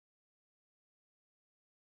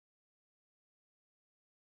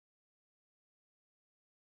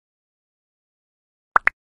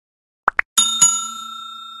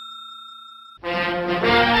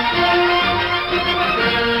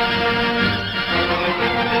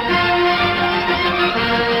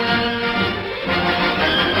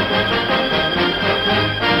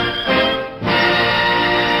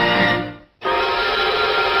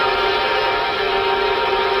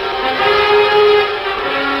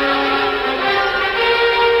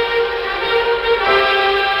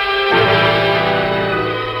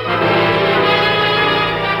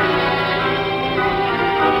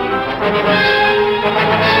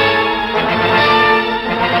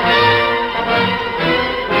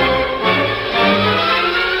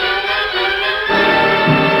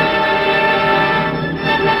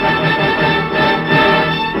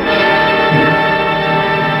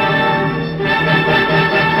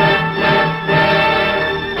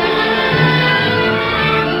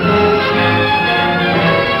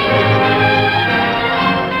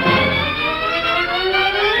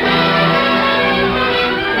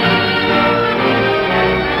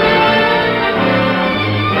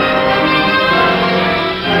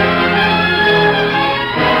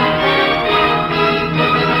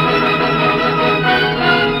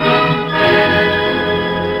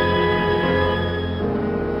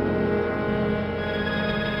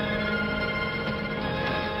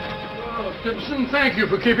Simpson, thank you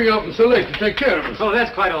for keeping open so late to take care of us. Oh,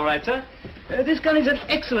 that's quite all right, sir. This gun is an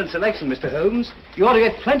excellent selection, Mr. Holmes. You ought to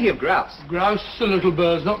get plenty of grouse. Grouse are little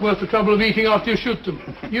birds, not worth the trouble of eating after you shoot them.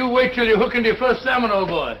 You wait till you hook into your first salmon, old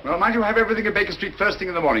boy. Well, mind you have everything at Baker Street first thing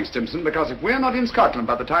in the morning, Stimson, because if we're not in Scotland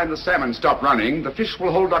by the time the salmon stop running, the fish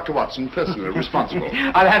will hold Dr. Watson personally responsible.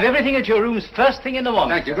 I'll have everything at your rooms first thing in the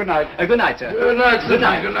morning. Thank you. Good night. Good night, sir. Good night, good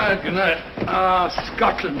night. Good night, good night. Ah,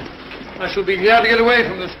 Scotland. I shall be glad to get away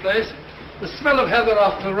from this place. The smell of heather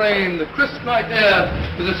after the rain, the crisp night air,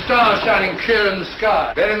 with the stars shining clear in the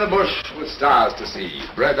sky. Bed in the bush with stars to see,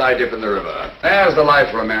 bread I dip in the river. There's the life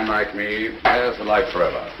for a man like me. There's the life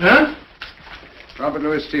forever. Huh? Robert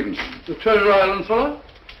Louis Stevenson. The Treasure Island fellow?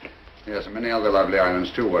 Yes, and many other lovely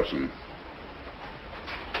islands too, Watson.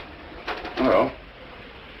 Hello.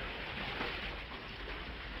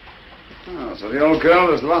 Oh, so the old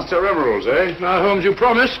girl has lost her emeralds, eh? Now, Holmes, you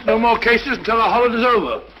promised no more cases until the holiday's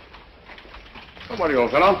over. Don't worry,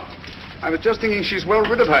 old fellow. I was just thinking she's well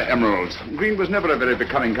rid of her emeralds. Green was never a very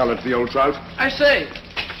becoming color to the old trout. I say,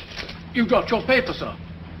 you dropped your paper, sir.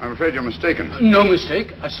 I'm afraid you're mistaken. No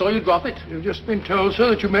mistake. I saw you drop it. You've just been told, sir,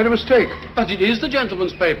 that you made a mistake. But it is the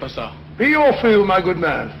gentleman's paper, sir. Be or fail, my good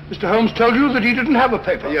man. Mr. Holmes told you that he didn't have a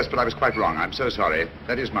paper. Yes, but I was quite wrong. I'm so sorry.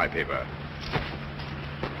 That is my paper.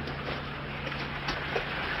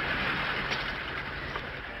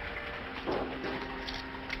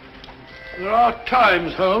 There are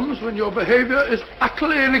times, Holmes, when your behavior is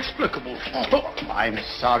utterly inexplicable. Oh, I'm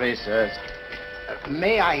sorry, sir.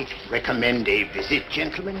 May I recommend a visit,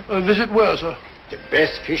 gentlemen? A visit where, sir? The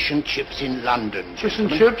best fish and chips in London, Fish and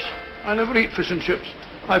gentlemen. chips? I never eat fish and chips.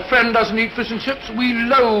 My friend doesn't eat fish and chips. We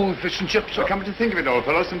loathe fish and chips, sir. Well, come to think of it, old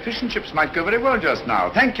fellow, some fish and chips might go very well just now.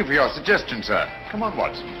 Thank you for your suggestion, sir. Come on,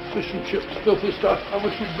 Watson. Fish and chips, filthy stuff. I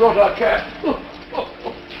wish you'd brought our cat. Oh.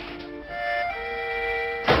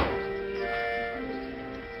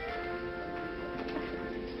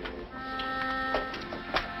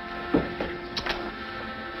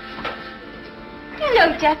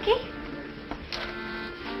 Hello, Ducky.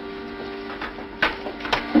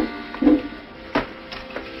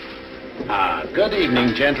 Good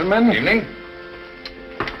evening, gentlemen. Evening.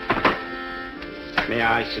 May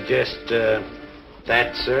I suggest,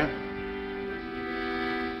 that, sir?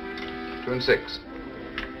 2 and 6.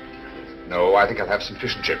 No, I think I'll have some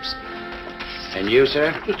fish and chips. And you,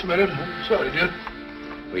 sir? Just a minute. I'm sorry, dear.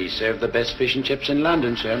 We serve the best fish and chips in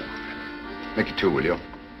London, sir. Make it 2, will you?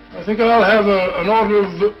 I think I'll have an order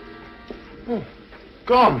of... Oh,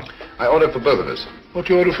 gone. I ordered for both of us. What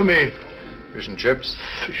do you order for me? Fish and chips.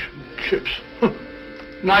 Fish and chips.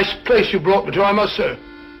 Nice place you brought me to, I must say.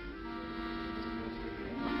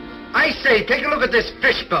 I say, take a look at this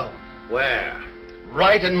fishbowl. Where?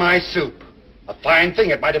 Right in my soup. A fine thing,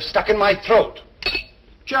 it might have stuck in my throat.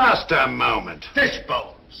 Just a moment.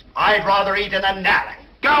 Fishbowls. I'd rather eat in an alley.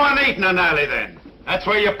 Go and eat in an alley, then. That's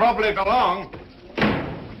where you probably belong.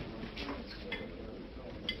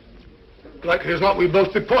 Likely as not, we'll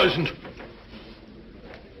both be poisoned.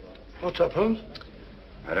 What's up, Holmes?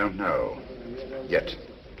 I don't know. Yet.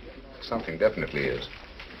 Something definitely is.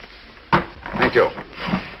 Thank you.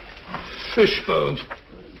 Fish bones.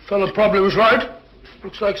 Fellow probably was right.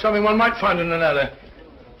 Looks like something one might find in an alley.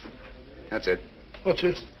 That's it. What's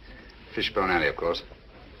it? Fishbone Alley, of course.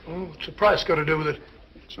 Oh, what's the price got to do with it?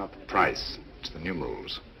 It's not the price. It's the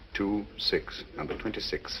numerals. 2, 6, number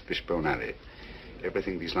 26, Fishbone Alley.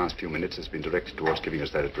 Everything these last few minutes has been directed towards giving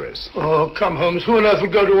us that address. Oh, come, Holmes. Who on earth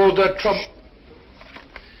would go to all that trouble?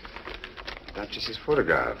 Duchess's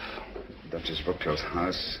photograph. Duchess Rookell's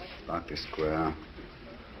house, Berkeley Square.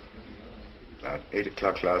 About 8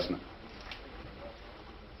 o'clock last night.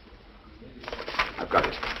 I've got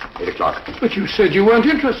it. 8 o'clock. But you said you weren't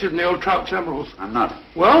interested in the old trout's emeralds. I'm not.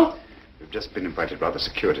 Well? We've just been invited rather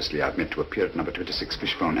circuitously. I've meant to appear at number 26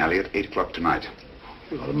 Fishbone Alley at 8 o'clock tonight.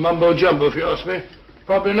 You're a mumbo-jumbo, if you ask me.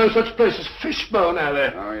 Probably no such place as Fishbone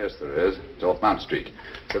Alley. Oh, yes, there is. It's off Mount Street.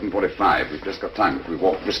 7:45. We've just got time if we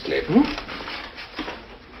walk briskly.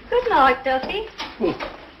 Good night, Ducky.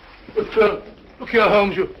 But, look here,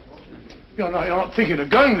 Holmes, you're not thinking of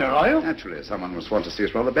going there, are you? Naturally, someone must want to see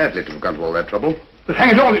us rather badly to have gone to all that trouble. But hang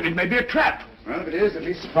it all, it may be a trap. Well, if it is, at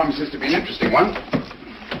least it promises to be an interesting one.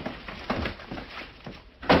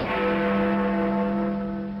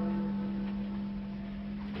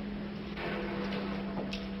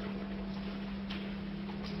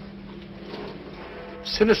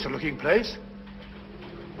 Sinister-looking place.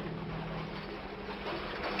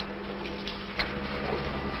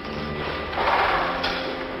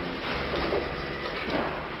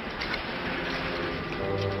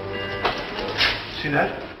 See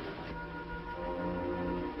that?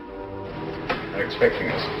 expecting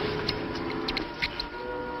us.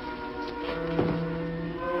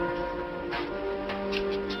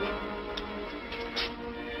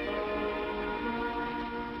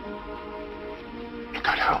 Look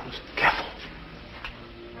out, Holmes. Careful.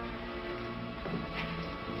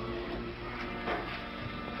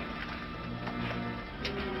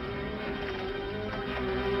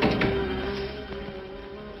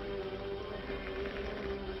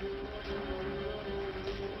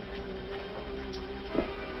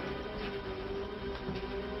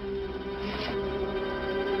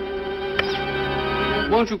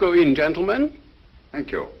 Won't you go in, gentlemen?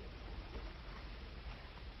 Thank you.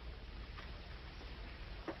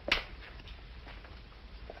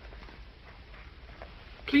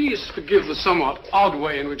 Please forgive the somewhat odd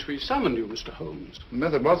way in which we summoned you, Mr. Holmes. The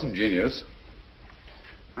method was ingenious.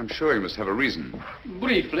 I'm sure you must have a reason.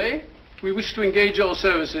 Briefly, we wish to engage your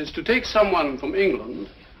services to take someone from England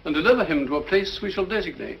and deliver him to a place we shall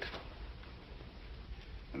designate.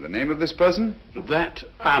 And the name of this person? That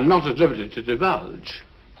I am not at liberty to divulge.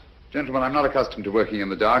 Gentlemen, I'm not accustomed to working in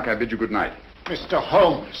the dark. I bid you good night. Mr.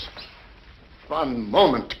 Holmes, one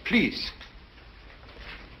moment, please.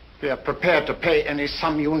 We are prepared to pay any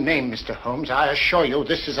sum you name, Mr. Holmes. I assure you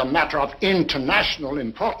this is a matter of international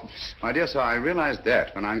importance. My dear sir, I realized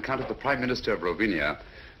that when I encountered the Prime Minister of Rovenia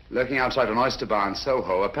lurking outside an oyster bar in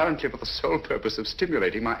Soho, apparently for the sole purpose of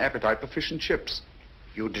stimulating my appetite for fish and chips.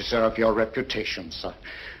 You deserve your reputation, sir.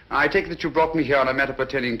 I take it that you brought me here on a matter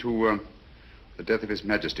pertaining to the death of His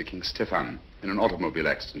Majesty King Stefan in an automobile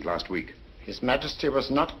accident last week. His Majesty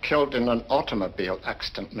was not killed in an automobile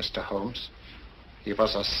accident, Mr. Holmes. He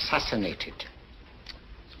was assassinated.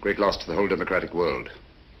 It's a great loss to the whole democratic world.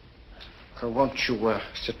 Won't you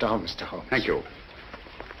sit down, Mr. Holmes? Thank you.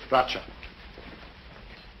 Roger.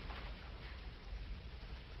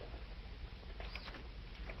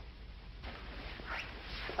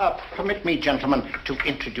 Permit me, gentlemen, to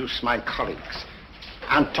introduce my colleagues.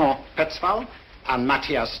 Anton Petzval and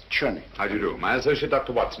Matthias Czerny. How do you do? My associate,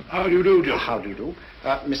 Dr. Watson. How do you do, John? How do you do?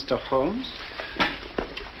 Mr. Holmes.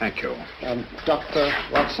 Thank you. Dr.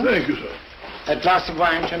 Watson. Thank you, sir. A glass of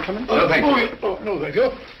wine, gentlemen? Thank you. Oh, no, thank you.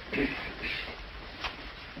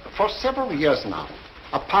 For several years now,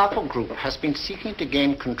 a powerful group has been seeking to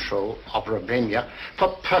gain control of Rovenia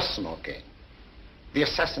for personal gain. The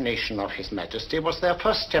assassination of His Majesty was their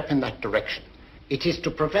first step in that direction. It is to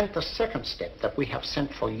prevent the second step that we have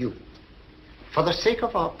sent for you. For the sake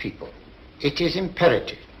of our people, it is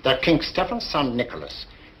imperative that King Stephen's son Nicholas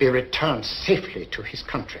be returned safely to his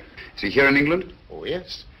country. Is he here in England? Oh,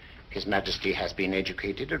 yes. His Majesty has been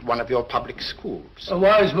educated at one of your public schools. A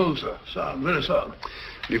wise move, sir. Sound, very sound.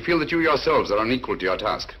 Do you feel that you yourselves are unequal to your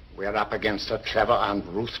task? We are up against a clever and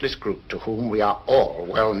ruthless group to whom we are all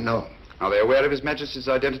well known. Are they aware of His Majesty's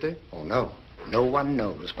identity? Oh, no. No one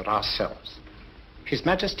knows but ourselves. His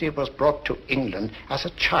Majesty was brought to England as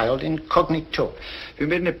a child incognito. Have you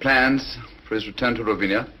made any plans for his return to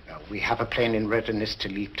Rovenia? We have a plane in readiness to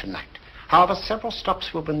leave tonight. However, several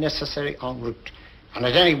stops will be necessary en route. And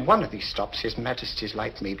at any one of these stops, His Majesty's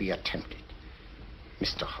life may be attempted.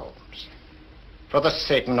 Mr. Holmes, for the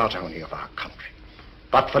sake not only of our country,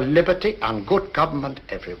 but for liberty and good government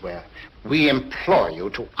everywhere, we implore you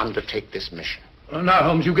to undertake this mission. Now,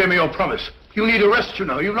 Holmes, you gave me your promise. You need a rest, you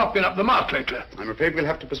know. You've not been up the mark lately. I'm afraid we'll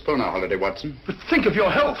have to postpone our holiday, Watson. But think of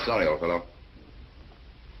your health. Sorry, old fellow.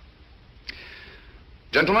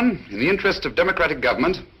 Gentlemen, in the interest of democratic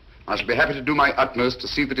government, I shall be happy to do my utmost to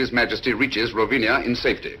see that His Majesty reaches Rovenia in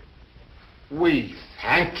safety. We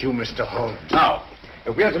thank you, Mr. Holmes. Now,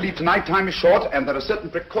 if we are to leave tonight, time is short, and there are certain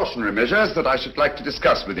precautionary measures that I should like to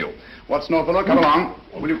discuss with you. Watson, old fellow, come along.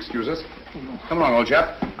 Will you excuse us? Come along, old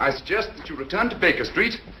chap. I suggest that you return to Baker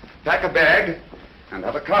Street, pack a bag, and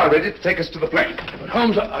have a car ready to take us to the plane. But,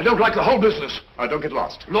 Holmes, I don't like the whole business. Don't get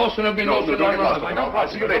lost. Lost and have been lost. Don't get lost. I'll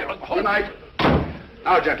see you later. Good night.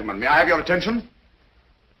 Now, gentlemen, may I have your attention?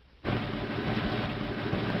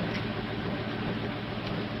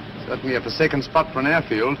 Certainly a forsaken spot for an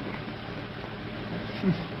airfield.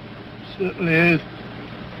 Certainly is.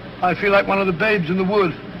 I feel like one of the babes in the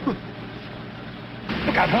wood.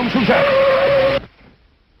 Look out, Holmes, who's that?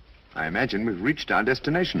 I imagine we've reached our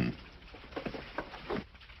destination.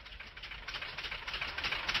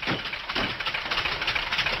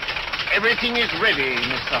 Everything is ready,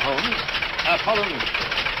 Mr. Holmes. Follow me.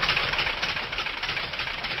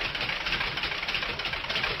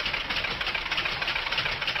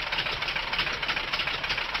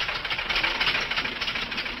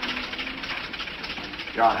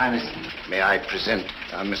 Your Highness, may I present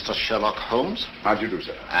Mr. Sherlock Holmes? How do you do,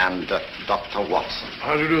 sir? And Dr. Watson.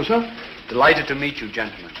 How do you do, sir? Delighted to meet you,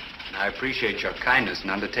 gentlemen. I appreciate your kindness in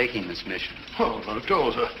undertaking this mission. Oh, not at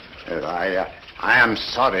all, sir. I am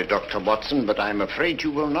sorry, Dr. Watson, but I'm afraid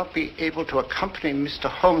you will not be able to accompany Mr.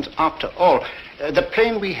 Holmes after all. The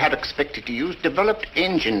plane we had expected to use developed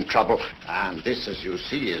engine trouble, and this, as you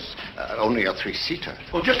see, is only a three-seater.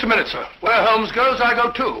 Well, just a minute, sir. Where Holmes goes, I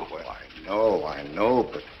go too. Well, I know,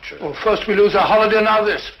 but... Well, first we lose our holiday, now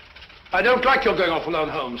this. I don't like your going off alone,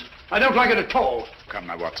 Holmes. I don't like it at all. Come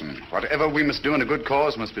now, Watson. Whatever we must do in a good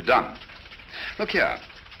cause must be done. Look here.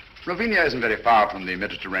 Ravinia isn't very far from the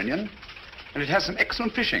Mediterranean, and it has some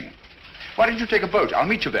excellent fishing. Why don't you take a boat? I'll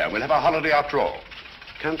meet you there. We'll have our holiday after all.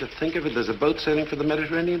 Come to think of it, there's a boat sailing for the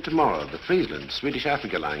Mediterranean tomorrow, the Friesland, Swedish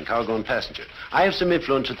Africa line, cargo and passenger. I have some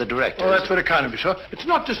influence with the director. Oh, that's very kind of you, sir. It's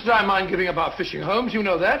not just that I mind giving up our fishing, Holmes. You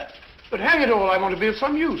know that. But hang it all, I want to be of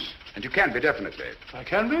some use. And you can be, definitely. I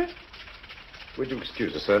can be? Would you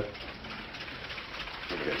excuse us, sir?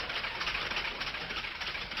 Okay.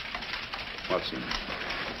 Watson,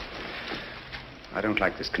 I don't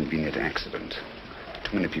like this convenient accident.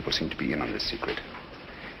 Too many people seem to be in on this secret.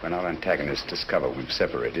 When our antagonists discover we've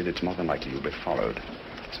separated, it's more than likely you'll be followed.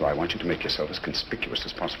 So I want you to make yourself as conspicuous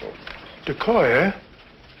as possible. Decoy, eh?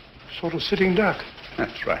 Sort of sitting duck.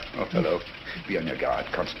 That's right. Oh, hello. Be on your guard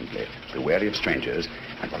constantly. Be wary of strangers.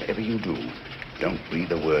 And whatever you do, don't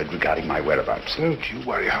breathe a word regarding my whereabouts. Don't you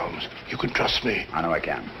worry, Holmes. You can trust me. I know I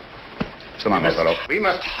can. So long, old fellow. We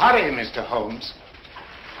must hurry, Mr. Holmes.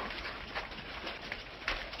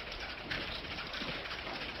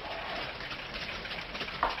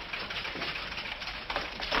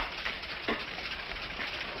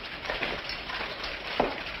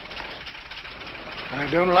 I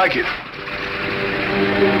don't like it.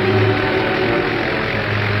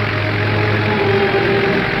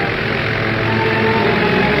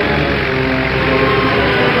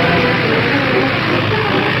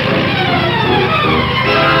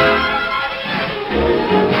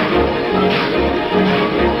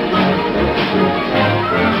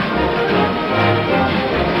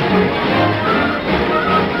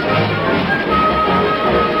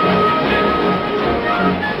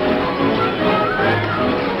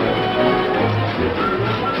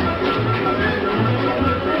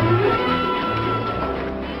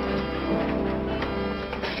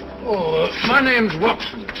 My name's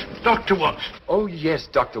Watson, Dr. Watson. Oh, yes,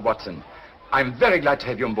 Dr. Watson. I'm very glad to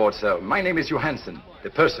have you on board, sir. My name is Johansson, the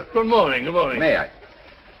purser. Good morning, good morning. May I?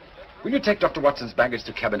 Will you take Dr. Watson's baggage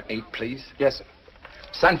to cabin 8, please? Yes, sir.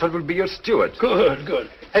 Sanford will be your steward. Good, good.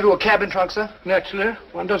 Have you a cabin trunk, sir? Naturally.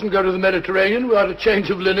 One doesn't go to the Mediterranean without a change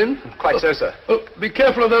of linen. Quite so, sir. Oh, be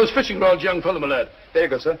careful of those fishing rods, young fellow, my lad. Very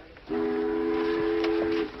good, sir.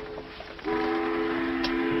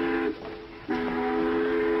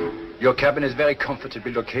 Your cabin is very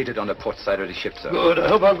comfortably located on the port side of the ship, sir. Good. I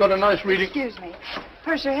hope I've got a nice reading. Excuse me.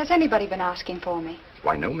 Purser, has anybody been asking for me?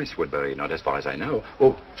 Why, no, Miss Woodbury, not as far as I know.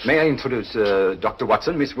 Oh, may I introduce Dr.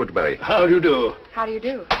 Watson, Miss Woodbury? How do you do? How do you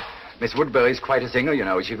do? Miss Woodbury is quite a singer, you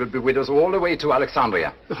know. She will be with us all the way to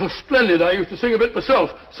Alexandria. Oh, splendid. I used to sing a bit myself.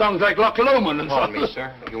 Sounds like Loch Lomond and Pardon so. me,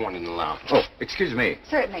 sir. You want in the lounge. Oh, excuse me.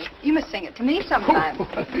 Certainly. You must sing it to me sometime.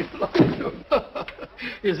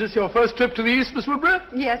 Is this your first trip to the East, Miss Woodbury?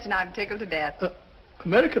 Yes, and I'm tickled to death.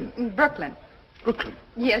 American? Brooklyn. Brooklyn.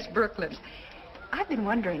 Yes, Brooklyn. I've been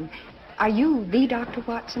wondering, are you the Dr.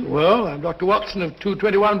 Watson? Well, I'm Dr. Watson of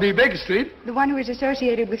 221B Baker Street. The one who is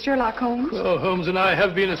associated with Sherlock Holmes? Well, Holmes and I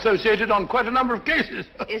have been associated on quite a number of cases.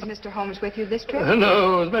 Is Mr. Holmes with you this trip?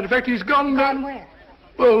 No, as a matter of fact, he's gone. Gone where?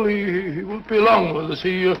 Well, he won't be along with us.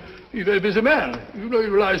 He's a very busy man. You know, he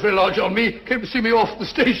relies very large on me. Came to see me off the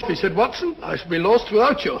station. He said, Watson, I shall be lost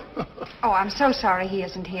without you. Oh, I'm so sorry he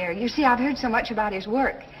isn't here. You see, I've heard so much about his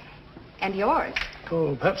work. And yours.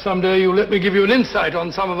 Oh, perhaps someday you'll let me give you an insight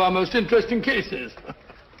on some of our most interesting cases.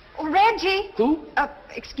 Oh, Reggie. Who?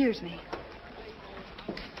 Excuse me.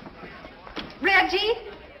 Reggie?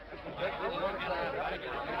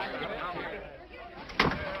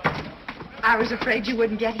 I was afraid you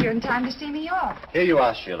wouldn't get here in time to see me off. Here you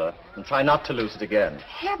are, Sheila, and try not to lose it again.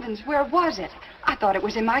 Heavens, where was it? I thought it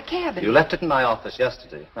was in my cabin. You left it in my office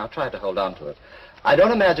yesterday. Now try to hold on to it. I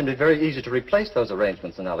don't imagine it very easy to replace those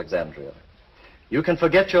arrangements in Alexandria. You can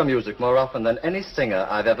forget your music more often than any singer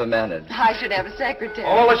I've ever managed. I should have a secretary.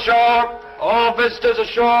 All ashore! All visitors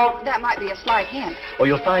ashore! That might be a slight hint. Or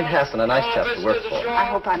you'll find Hassan a nice chap to work for. I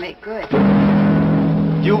hope I make good.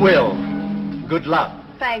 You will. Good luck.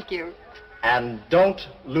 Thank you. And don't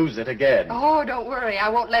lose it again. Oh, don't worry. I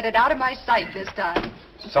won't let it out of my sight this time.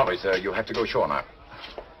 Sorry, sir. You have to go ashore now.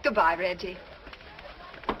 Goodbye, Reggie.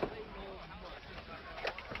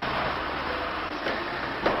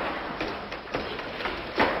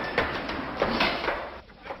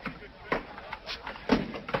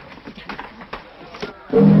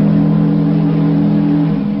 I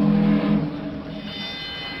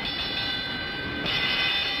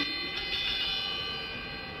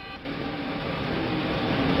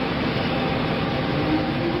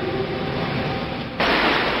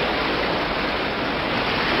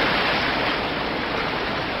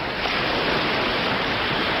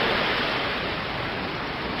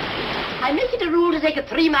make it a rule to take a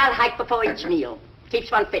 3-mile hike before each meal.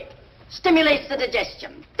 Keeps one fit. Stimulates the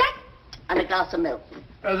digestion. That and a glass of milk.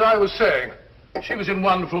 As I was saying, she was in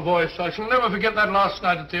wonderful voice. I shall never forget that last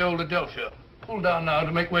night at the old Adelphi. Pulled down now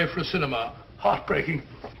to make way for a cinema. Heartbreaking.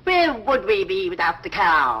 Where would we be without the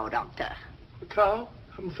cow, Doctor? The cow?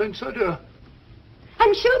 I'm afraid so, dear.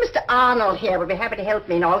 I'm sure Mr. Arnold here would be happy to help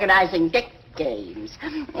me in organizing deck games.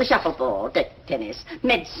 Shuffleboard, deck tennis,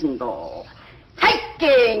 medicine ball.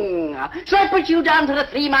 Hiking! Shall I put you down for a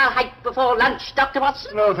 3-mile hike before lunch, Dr.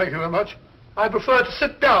 Watson? No, thank you very much. I prefer to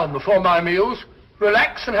sit down before my meals,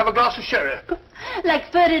 relax and have a glass of sherry.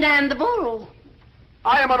 Like Ferdinand the Bull.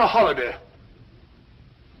 I am on a holiday.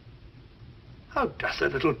 How does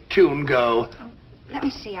that little tune go? Let me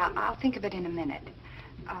see. I'll think of it in a minute.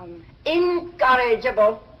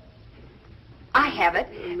 Incorrigible. I have it.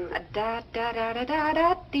 Da da da da da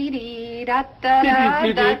da dee dee da da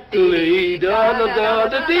da da dee da da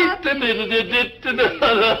da dee.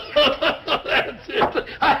 That's it.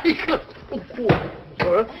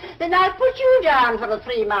 Then I'll put you down for a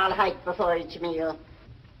 3-mile hike before each meal.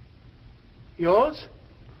 Yours?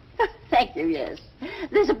 Thank you, yes.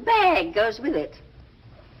 There's a bag goes with it.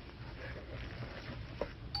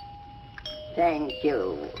 Thank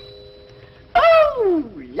you. Oh,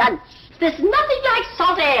 lunch. There's nothing like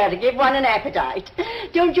salt air to give one an appetite.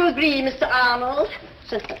 Don't you agree, Mr. Arnold?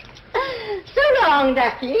 So long,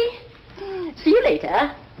 Ducky. See you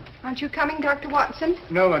later. Aren't you coming, Dr. Watson?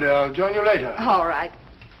 No, my dear. I'll join you later. All right.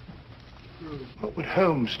 What would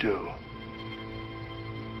Holmes do?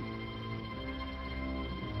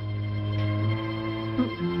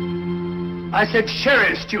 I said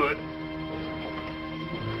sherry, Stewart.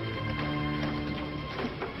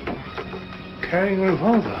 Carrying a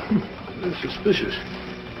revolver. Very suspicious.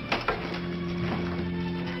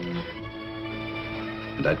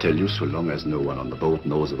 And I tell you, so long as no one on the boat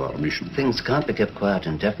knows of our mission... Things can't be kept quiet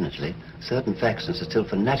indefinitely. Certain factions are still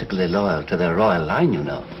fanatically loyal to their royal line, you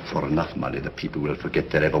know. For enough money, the people will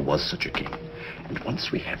forget there ever was such a king. And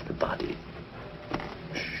once we have the body...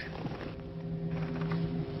 Shh.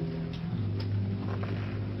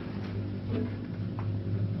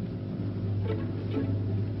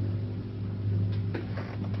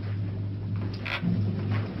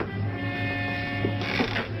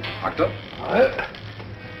 Doctor?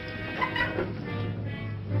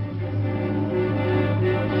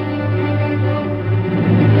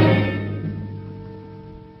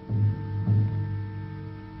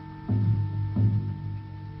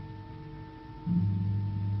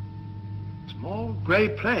 Small gray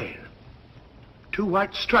plane. 2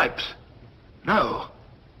 white stripes. No.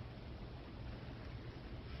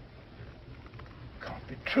 Can't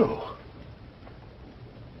be true.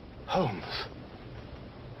 Holmes.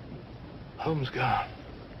 Holmes gone.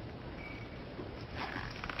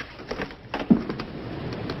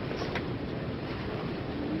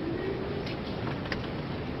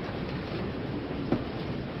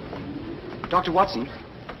 Dr. Watson.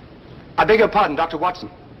 I beg your pardon, Dr. Watson.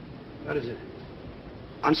 What is it?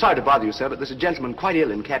 I'm sorry to bother you, sir, but there's a gentleman quite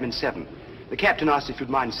ill in cabin 7. The captain asked if you'd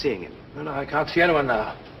mind seeing him. No, I can't see anyone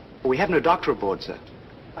now. We have no doctor aboard, sir.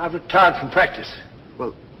 I've retired from practice.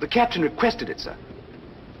 Well, the captain requested it, sir.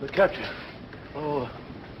 The captain? Oh,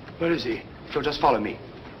 where is he? So just follow me.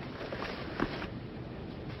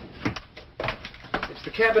 It's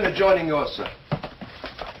the cabin adjoining yours, sir.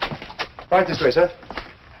 Right this way, sir.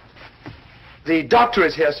 The doctor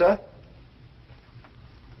is here, sir.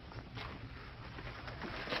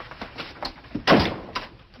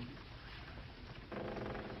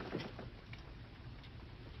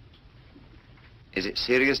 Is it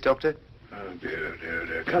serious, Doctor? Oh, dear, dear,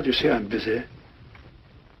 dear. Can't you see I'm busy?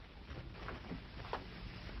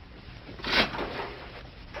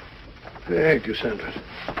 Thank you, Sandford.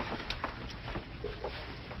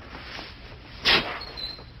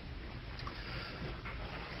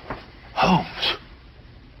 Holmes.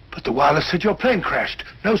 But the wireless said your plane crashed.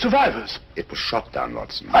 No survivors. It was shot down,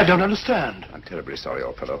 Watson. I don't understand. I'm terribly sorry,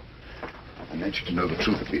 old fellow. I meant you to know the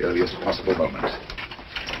truth at the earliest possible moment.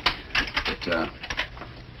 But,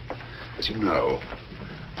 as you know,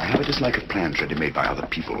 I have a dislike of plans ready-made by other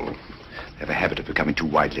people. They have a habit of becoming too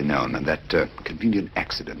widely known, and that convenient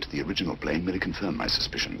accident to the original plane merely confirmed my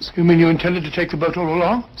suspicions. You mean you intended to take the boat all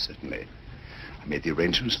along? Certainly. I made the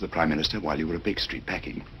arrangements for the Prime Minister while you were at Baker Street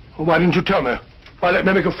packing. Well, why didn't you tell me? Why let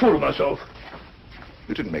me make a fool of myself?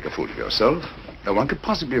 You didn't make a fool of yourself. No one could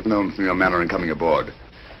possibly have known from your manner in coming aboard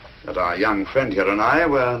that our young friend here and I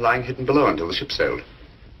were lying hidden below until the ship sailed.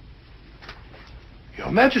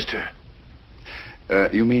 Your Majesty.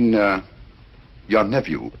 You mean, your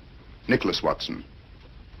nephew, Nicholas Watson.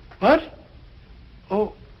 What?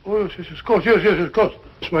 Oh, yes, of course, yes, of course.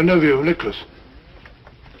 It's my nephew, Nicholas.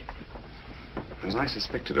 As I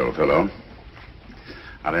suspected, old fellow,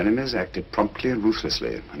 our enemies acted promptly and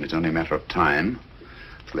ruthlessly, and it's only a matter of time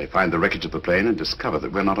till they find the wreckage of the plane and discover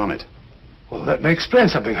that we're not on it. Well, that may explain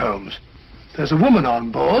something, Holmes. There's a woman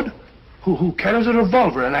on board who carries a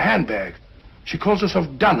revolver in a handbag. She calls herself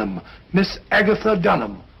Dunham, Miss Agatha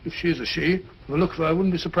Dunham. If she is a she, from the look of her, I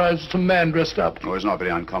wouldn't be surprised it's a man dressed up. Oh, it's not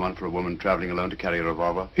very uncommon for a woman traveling alone to carry a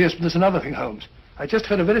revolver. Yes, but there's another thing, Holmes. I just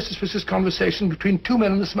heard a very suspicious conversation between two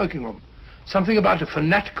men in the smoking room. Something about a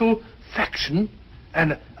fanatical faction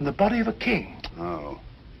and the body of a king. Oh.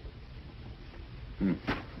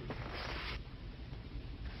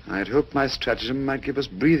 I'd hoped my stratagem might give us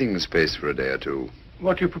breathing space for a day or two.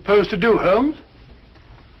 What do you propose to do, Holmes?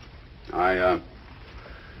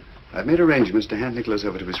 I've made arrangements to hand Nicholas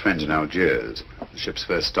over to his friends in Algiers, the ship's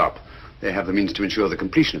first stop. They have the means to ensure the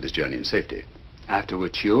completion of this journey in safety. After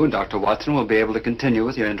which you and Dr. Watson will be able to continue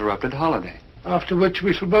with your interrupted holiday. After which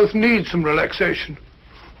we shall both need some relaxation.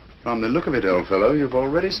 From the look of it, old fellow, you've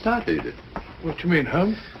already started. What do you mean,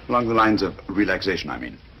 Holmes? Along the lines of relaxation, I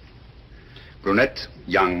mean. Brunette,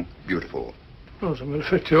 young, beautiful. Oh, I'm going to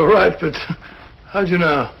fit you all right, but how do you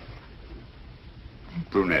know?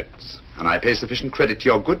 Brunettes. And I pay sufficient credit to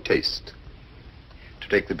your good taste to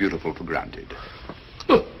take the beautiful for granted.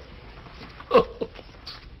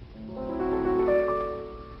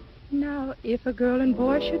 Now, if a girl and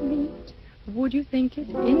boy should meet, would you think it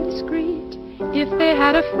indiscreet if they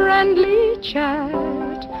had a friendly chat?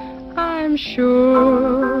 I'm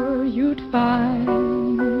sure you'd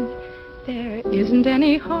find there isn't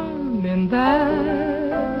any harm in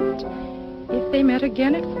that. If they met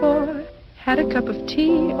again at 4, had a cup of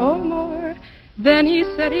tea or more, then he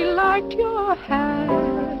said he liked your hat,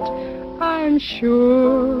 I'm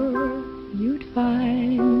sure you'd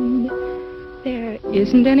find there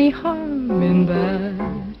isn't any harm in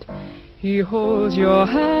that. He holds your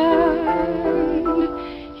hand,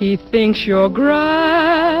 he thinks you're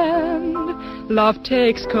grand, love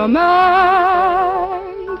takes command.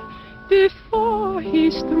 Before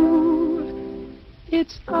he's through,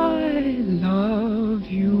 it's I love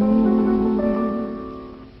you.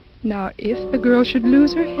 Now if the girl should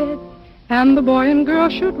lose her head, and the boy and girl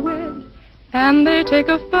should wed, and they take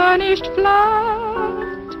a furnished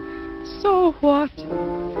flat, so what?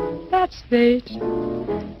 That's fate.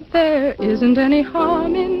 There isn't any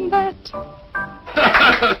harm in that.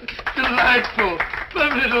 Delightful.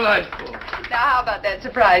 Perfectly delightful. Now, how about that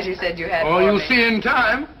surprise you said you had Oh, for you'll me? see in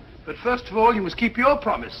time. But first of all, you must keep your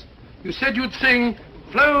promise. You said you'd sing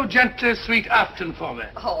Flow Gently, Sweet Afton for me.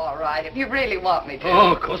 Oh, all right, if you really want me to.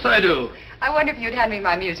 Oh, of course I do. I wonder if you'd hand me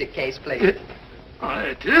my music case, please. It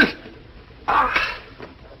is.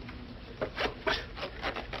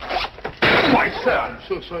 Why, sir, I'm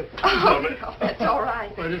so sorry. Oh, no, that's all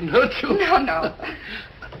right. I didn't hurt you. No.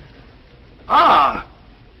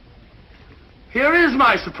 Here is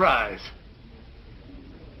my surprise.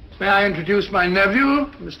 May I introduce my nephew,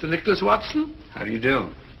 Mr. Nicholas Watson? How do you do?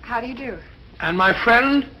 How do you do? And my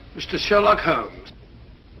friend, Mr. Sherlock Holmes.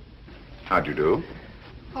 How do you do?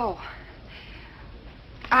 Oh.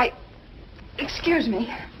 Excuse me.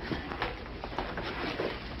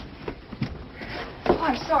 Oh,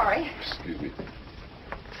 I'm sorry. Excuse me.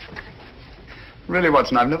 Really,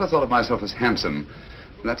 Watson, I've never thought of myself as handsome.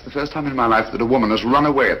 And that's the first time in my life that a woman has run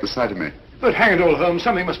away at the sight of me. But hang it all, Holmes,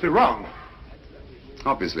 something must be wrong.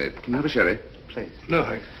 Obviously. Can you have a sherry? Please. No,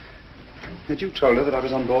 thanks. Had you told her that I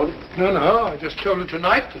was on board? No, I just told her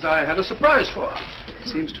tonight that I had a surprise for her. It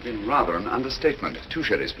seems to have been rather an understatement. 2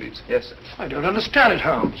 sherries, please. Yes, sir. I don't understand it,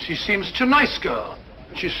 Holmes. She seems such a nice girl.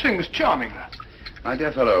 She sings charmingly. My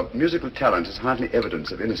dear fellow, musical talent is hardly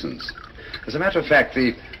evidence of innocence. As a matter of fact,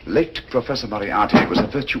 the late Professor Moriarty was a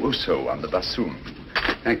virtuoso on the bassoon.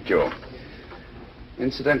 Thank you.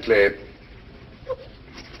 Incidentally,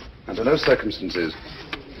 under no circumstances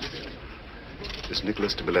is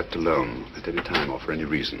Nicholas to be left alone at any time or for any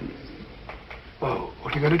reason. Well,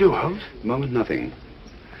 what are you going to do, Holmes? At the moment, nothing.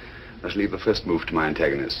 I shall leave the first move to my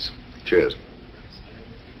antagonists. Cheers.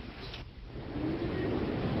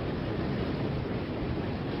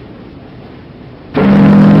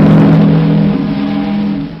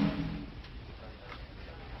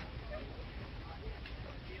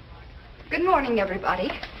 Good morning, everybody.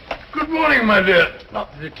 Good morning, my dear. Not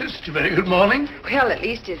that it is a very good morning. Well, at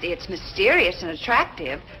least it's mysterious and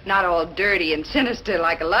attractive, not all dirty and sinister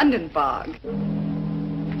like a London fog.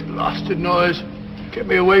 Blasted noise. Kept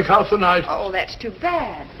me awake half the night. Oh, that's too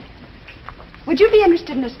bad. Would you be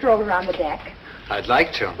interested in a stroll around the deck? I'd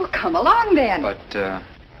like to. Well, come along then. But,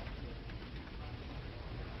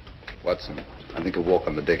 Watson, I think a walk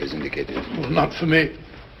on the deck is indicated. Well, not for me.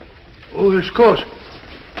 Oh, yes, of course.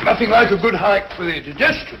 Nothing like a good hike for the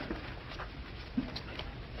digestion.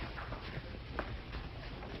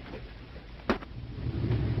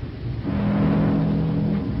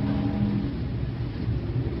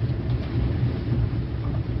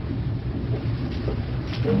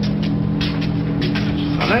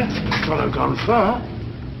 Funny. Thought I'd gone far.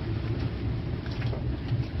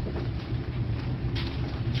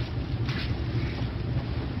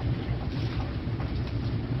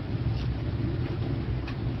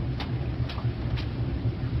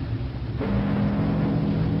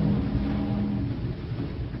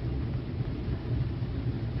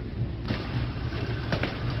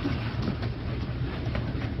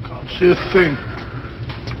 Can't see a thing.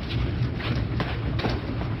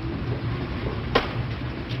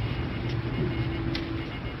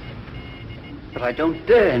 But I don't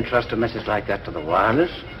dare entrust a message like that to the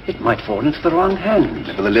wireless. It might fall into the wrong hands.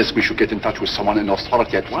 Nevertheless, we should get in touch with someone in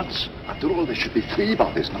authority at once. After all, there should be 3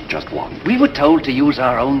 about this, not just 1. We were told to use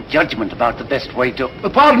our own judgment about the best way to...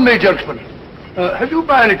 Pardon me, gentlemen. Have you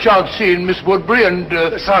by any chance seen Miss Woodbury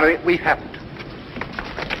and... Sorry, we haven't.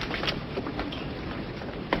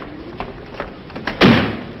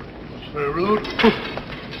 It's very rude.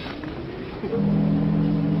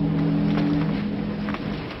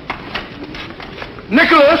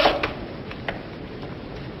 Nicholas!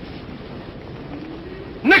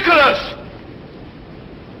 Nicholas!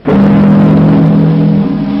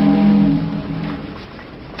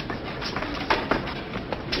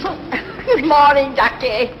 Good morning,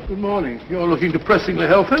 Ducky. Good morning. You're looking depressingly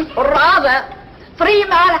healthy. Rather. 3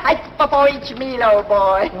 mile hike before each meal, old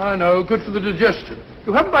boy. I know. Good for the digestion.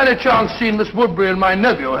 You haven't by any chance seen Miss Woodbury and my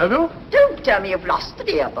nephew, have you? Don't tell me you've lost the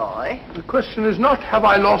dear boy. The question is not have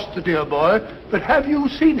I lost the dear boy, but have you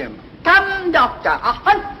seen him? Come, Doctor, a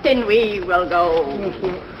hunting we will go.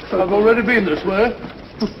 I've already been this way.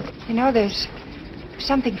 You know, there's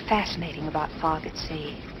something fascinating about fog at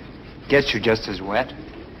sea. Gets you just as wet.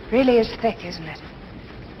 Really is thick, isn't it?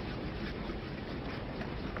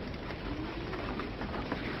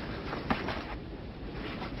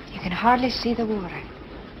 You can hardly see the water.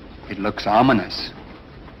 It looks ominous.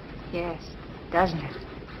 Yes, doesn't it?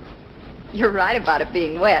 You're right about it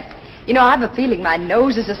being wet. You know, I've a feeling my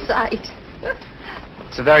nose is a sight.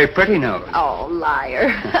 It's a very pretty nose. Oh,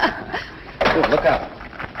 liar. Oh, look out.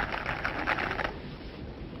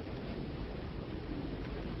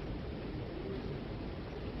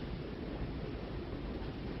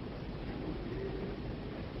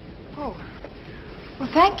 Oh. Well,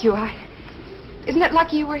 thank you. Isn't it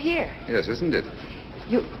lucky you were here? Yes, isn't it?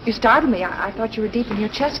 You startled me. I thought you were deep in your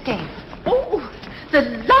chess game. Oh, the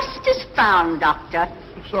lost is found, Doctor.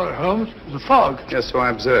 Sorry, Holmes. The fog. Yes, so I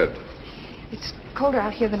observed. It's colder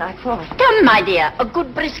out here than I thought. Come, my dear. A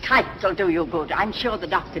good brisk hike will do you good. I'm sure the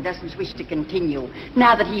doctor doesn't wish to continue,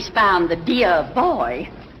 now that he's found the dear boy.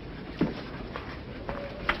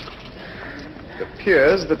 It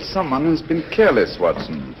appears that someone has been careless,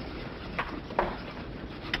 Watson.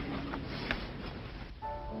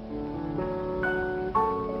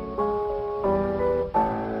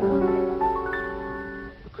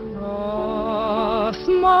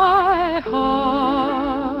 My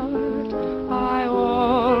heart, I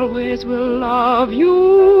always will love you,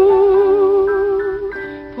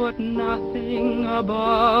 put nothing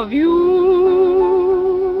above you.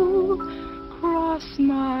 Cross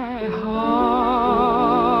my heart,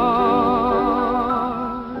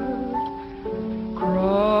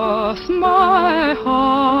 cross my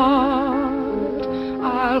heart,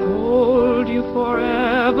 I'll hold you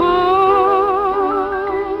forever.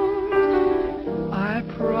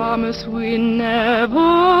 Promise we never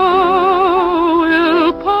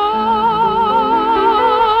will part.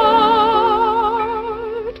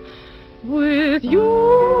 With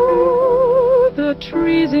you, the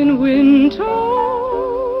trees in winter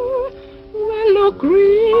will look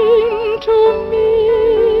green to me.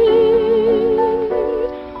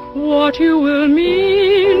 What you will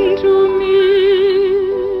mean to me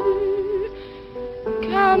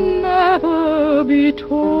can never be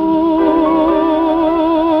told.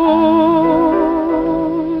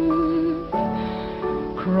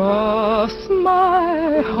 Cross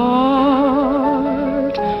my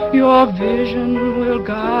heart, your your vision will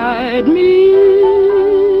guide me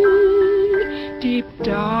deep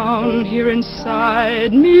down here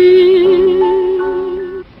inside me.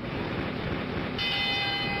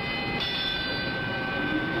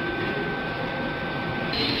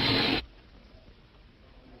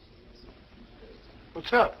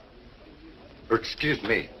 What's up? Excuse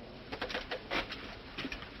me.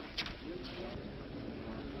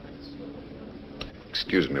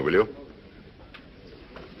 Excuse me, will you?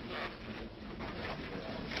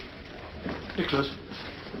 Nicholas.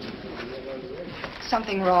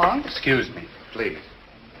 Something wrong? Excuse me, please.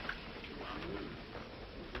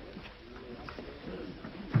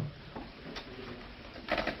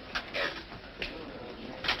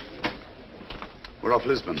 We're off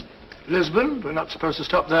Lisbon. Lisbon? We're not supposed to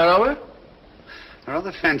stop there, are we? I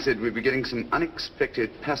rather fancied we'd be getting some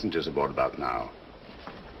unexpected passengers aboard about now.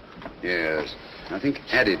 Yes, I think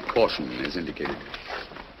added caution is indicated.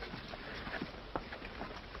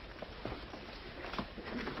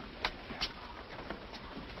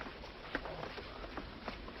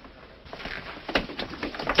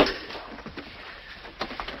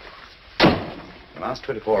 The last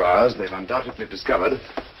 24 hours, they've undoubtedly discovered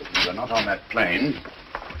that we're not on that plane,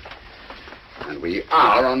 and we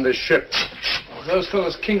are on this ship. Oh, those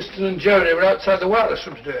fellows, Kingston and Jerry, were outside the wireless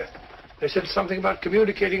room today. They said something about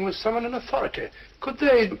communicating with someone in authority. Could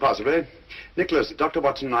they... Possibly. Nicholas, Dr.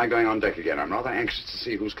 Watson and I are going on deck again. I'm rather anxious to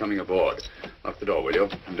see who's coming aboard. Lock the door, will you?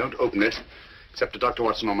 And don't open it, except to Dr.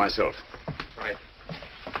 Watson or myself. Right.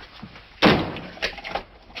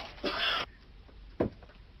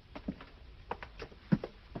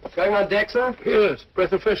 Going on deck, sir? Yes,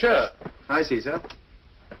 breath of fresh air. I see, sir.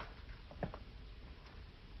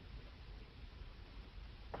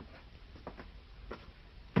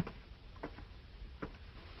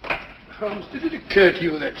 Holmes, did it occur to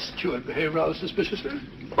you that steward behaved rather suspiciously?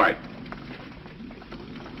 Quite.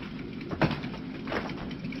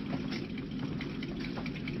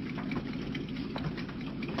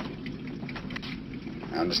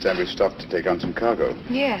 I understand we've stopped to take on some cargo.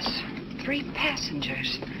 Yes. 3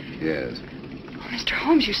 passengers. Yes. Oh, Mr.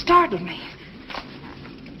 Holmes, you startled me.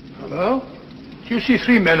 Hello? Do you see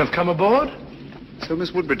 3 men have come aboard? So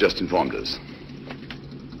Miss Woodbury just informed us.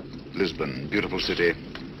 Lisbon, beautiful city.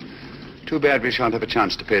 Too bad we shan't have a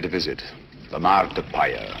chance to pay it a visit. The Mar de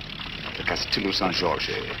Paya, the Castillo San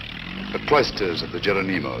Jorge, the cloisters of the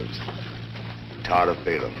Geronimos, Tower of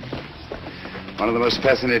Balaam. One of the most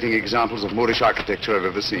fascinating examples of Moorish architecture I've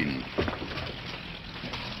ever seen.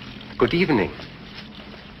 Good evening.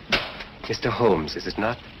 Mr. Holmes, is it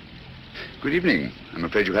not? Good evening. I'm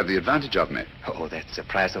afraid you have the advantage of me. Oh, that's a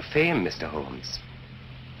prize of fame, Mr. Holmes.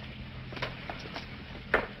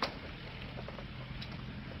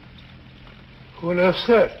 Who on earth's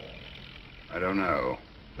that? I don't know.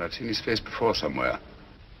 But I've seen his face before somewhere.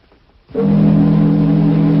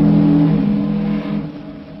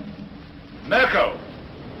 Mirko!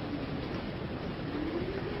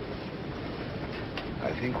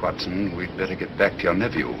 I think, Watson, we'd better get back to your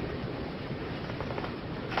nephew.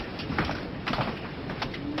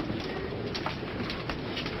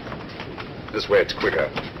 This way, it's quicker.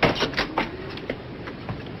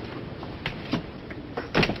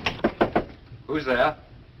 Who's there?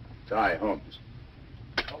 It's I, Holmes.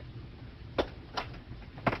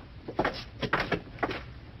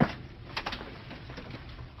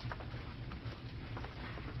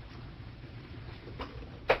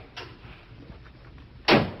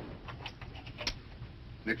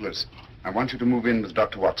 Nicholas, I want you to move in with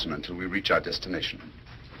Dr. Watson until we reach our destination.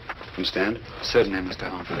 Understand? Certainly, Mr.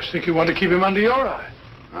 Holmes. I think you want to keep him under your eye.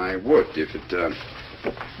 I would, if it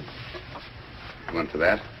weren't for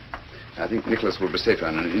that. I think Nicholas will be safer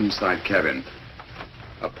in an inside cabin.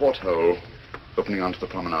 A porthole opening onto the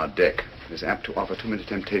promenade deck is apt to offer too many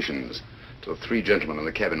temptations to the 3 gentlemen in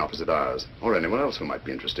the cabin opposite ours, or anyone else who might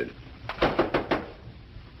be interested.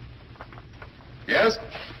 Yes?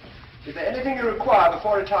 Is there anything you require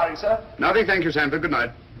before retiring, sir? Nothing, thank you, Sanford. Good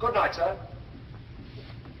night. Good night, sir.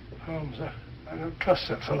 Holmes, I don't trust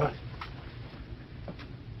that fellow.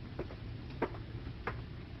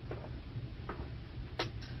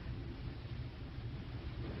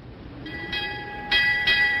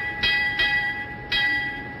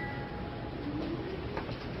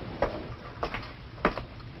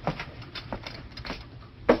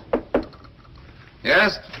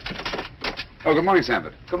 Yes? Oh, good morning,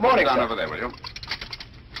 Sanford. Good morning, Down sir. over there, will you?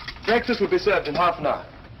 Breakfast will be served in half an hour.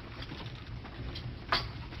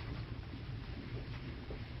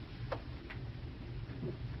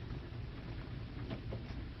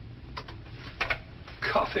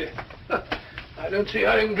 Coffee. I don't see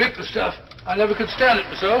how you can drink the stuff. I never could stand it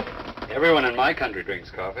myself. Everyone in my country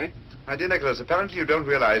drinks coffee. My dear Nicholas, apparently you don't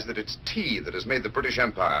realize that it's tea that has made the British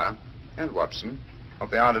Empire, and Watson,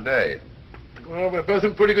 what they are today. Well, we're both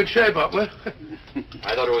in pretty good shape, aren't we?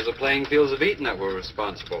 I thought it was the playing fields of Eton that were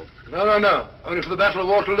responsible. No. Only for the Battle of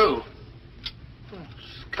Waterloo.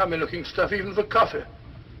 Scummy looking stuff, even for coffee.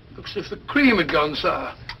 Looks as if the cream had gone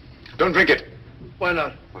sour. Don't drink it. Why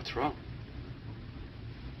not? What's wrong?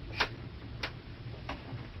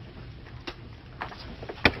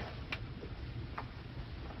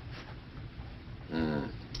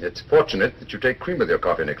 It's fortunate that you take cream with your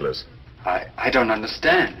coffee, Nicholas. I don't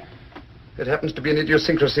understand. It happens to be an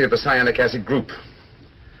idiosyncrasy of the cyanic acid group.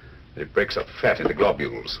 It breaks up fat into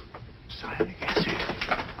globules. Cyanic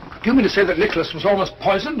acid? Do you mean to say that Nicholas was almost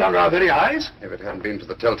poisoned under our very eyes? If it hadn't been for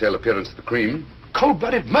the telltale appearance of the cream.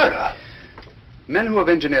 Cold-blooded murder? Men who have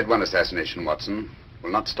engineered one assassination, Watson,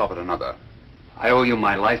 will not stop at another. I owe you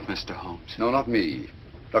my life, Mr. Holmes. No, not me.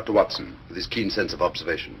 Dr. Watson, with his keen sense of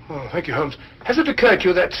observation. Oh, thank you, Holmes. Has it occurred to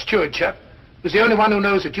you that steward chap was the only one who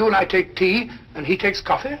knows that you and I take tea and he takes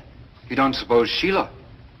coffee? You don't suppose Sheila?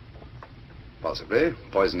 Possibly.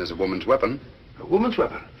 Poison is a woman's weapon. A woman's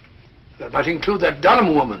weapon? That might include that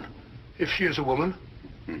Dunham woman, if she is a woman.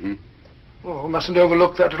 Mm-hmm. Oh, we mustn't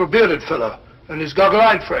overlook that little bearded fellow and his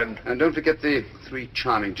goggle-eyed friend. And don't forget the 3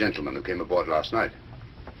 charming gentlemen who came aboard last night.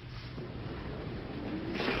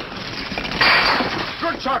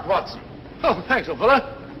 Good shot, Watson. Oh, thanks, old fellow.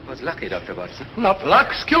 Was lucky, Dr. Watson. Not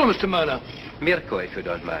luck. Skill, Mr. Murner. Mirko, if you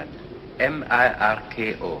don't mind.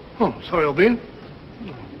 M-I-R-K-O. Oh, sorry, old bean.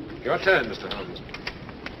 Your turn, Mr. Holmes.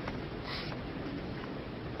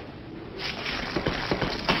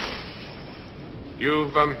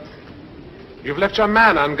 You've left your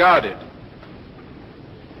man unguarded.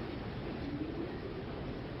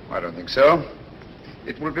 I don't think so.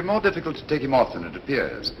 It will be more difficult to take him off than it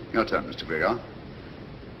appears. Your turn, Mr. Gregor.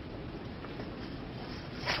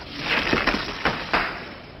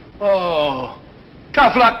 Oh,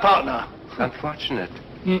 tough luck, partner. Unfortunate.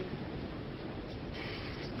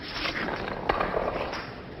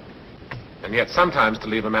 And yet sometimes to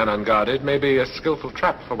leave a man unguarded may be a skillful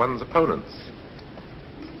trap for one's opponents.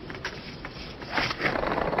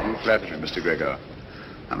 You flatter me, Mr. Gregor.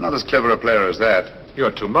 I'm not as clever a player as that.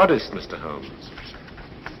 You're too modest, Mr. Holmes.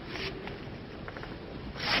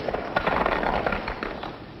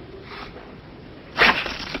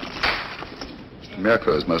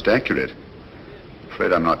 Mirko is most accurate.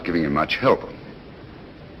 Afraid I'm not giving him much help.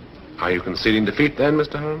 Are you conceding defeat then,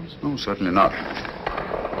 Mr. Holmes? Oh, certainly not.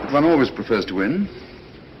 But one always prefers to win.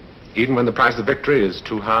 Even when the price of victory is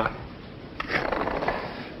too high?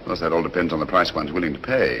 Of course, that all depends on the price one's willing to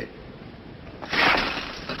pay.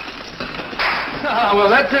 Ah, well,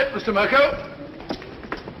 that's it, Mr. Mirko.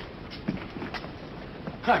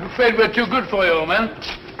 I'm afraid we're too good for you, old man.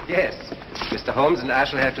 Yes. Mr. Holmes and I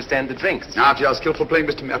shall have to stand the drinks. Now, after your skillful playing,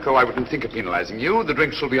 Mr. Mirko, I wouldn't think of penalizing you. The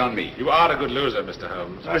drinks will be on me. You are a good loser, Mr.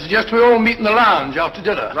 Holmes. I suggest we all meet in the lounge after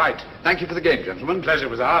dinner. Right. Thank you for the game, gentlemen. Pleasure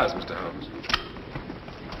was ours, Mr. Holmes.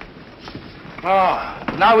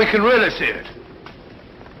 Ah, now we can really see it.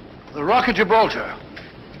 The Rock of Gibraltar.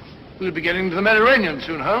 We'll be getting to the Mediterranean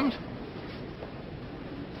soon, Holmes.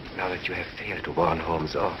 Now that you have failed to warn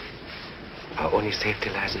Holmes off, our only safety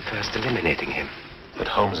lies in first eliminating him. But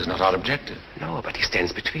Holmes is not our objective. No, but he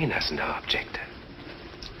stands between us and our objective.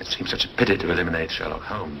 It seems such a pity to eliminate Sherlock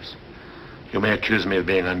Holmes. You may accuse me of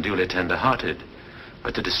being unduly tender-hearted,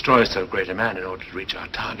 but to destroy so great a man in order to reach our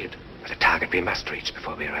target. But a target we must reach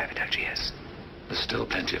before we arrive at Algiers. There's still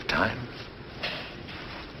plenty of time.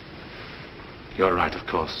 You're right, of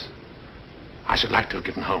course. I should like to have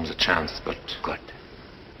given Holmes a chance, but... Good.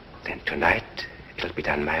 Then tonight, it'll be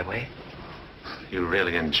done my way. You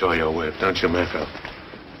really enjoy your work, don't you, Mirko?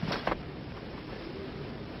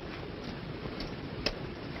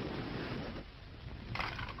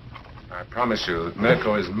 I promise you that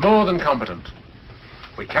Mirko is more than competent.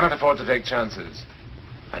 We cannot afford to take chances.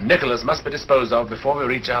 And Nicholas must be disposed of before we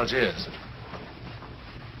reach Algiers.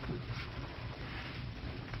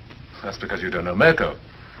 That's because you don't know Mirko.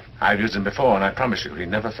 I've used him before, and I promise you he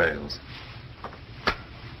never fails.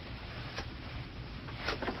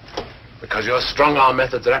 Because your strong-arm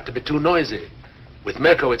methods are apt to be too noisy. With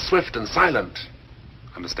Mirko, it's swift and silent.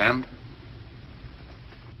 Understand?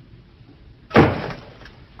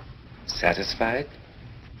 Satisfied?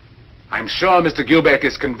 I'm sure Mr. Gilbeck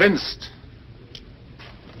is convinced.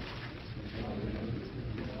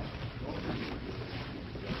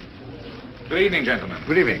 Good evening, gentlemen.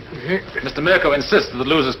 Good evening. Mr. Mirko insists that the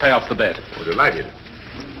losers pay off the bet. Oh, delighted.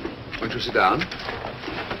 Won't you sit down?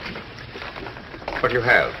 What do you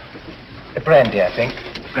have? A brandy, I think.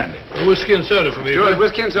 Brandy. A whiskey and soda for me. Steward,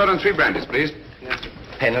 whiskey and soda and 3 brandies, please.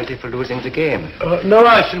 Penalty for losing the game. No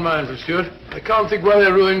ice in mine, Steward. I can't think why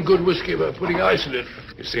they ruin good whiskey by putting ice in it.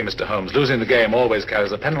 You see, Mr. Holmes, losing the game always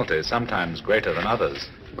carries a penalty, sometimes greater than others.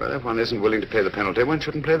 Well, if one isn't willing to pay the penalty, one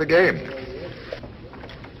shouldn't play the game.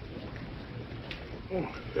 Oh,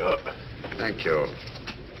 yeah. Thank you.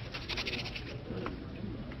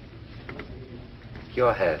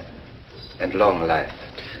 Your health and long life.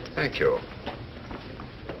 Thank you.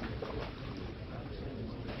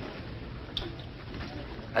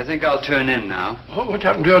 I think I'll turn in now. Oh, what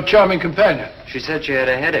happened to your charming companion? She said she had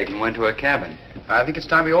a headache and went to her cabin. I think it's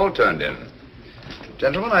time we all turned in.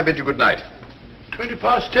 Gentlemen, I bid you good night. 10:20.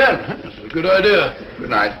 That's a good idea. Good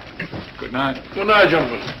night. Good night. Good night,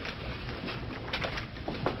 gentlemen.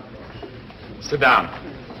 Sit down.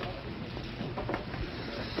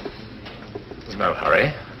 There's no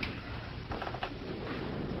hurry.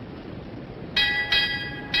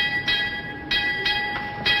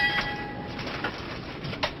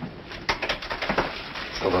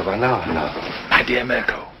 It's over by now. My dear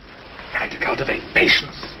Mirko, try to cultivate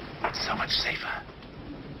patience. It's so much safer.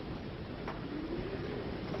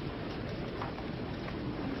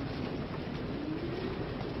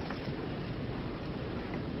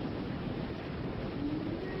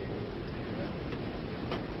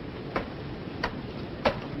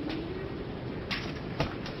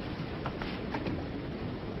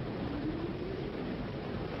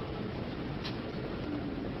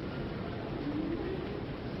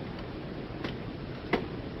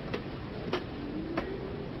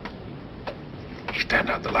 Stand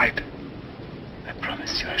out the light. I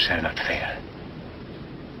promise you I shall not fail.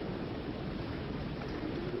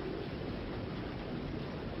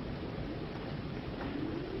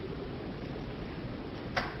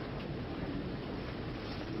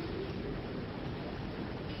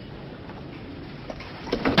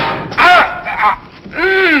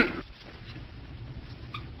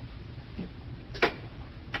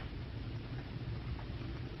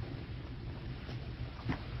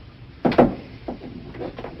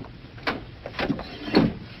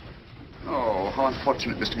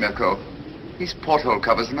 Unfortunate, Mr. Mirko. These porthole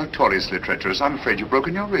covers are notoriously treacherous. I'm afraid you've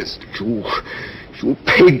broken your wrist. You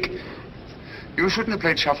pig! You shouldn't have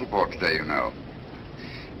played shuffleboard today, you know.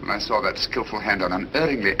 When I saw that skillful hand on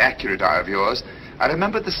unerringly accurate eye of yours, I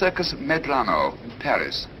remembered the Circus Medrano in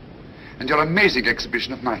Paris, and your amazing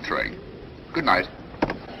exhibition of knife throwing. Good night.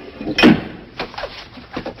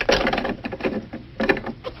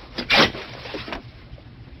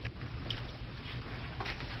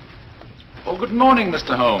 Oh, good morning,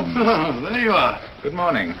 Mr. Holmes. Oh, there you are. Good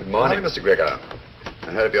morning. Good morning, Mr. Gregor.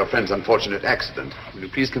 I heard of your friend's unfortunate accident. Will you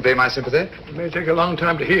please convey my sympathy? It may take a long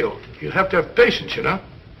time to heal. You'll have to have patience, you know.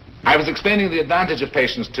 I was explaining the advantage of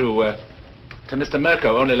patience to Mr.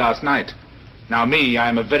 Mirko only last night. Now, I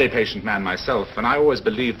am a very patient man myself, and I always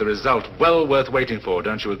believe the result well worth waiting for.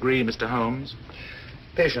 Don't you agree, Mr. Holmes?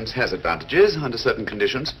 Patience has advantages under certain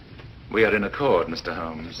conditions. We are in accord, Mr.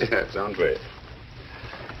 Holmes. Yes, aren't we?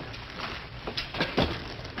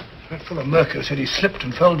 That fellow Mirko said he slipped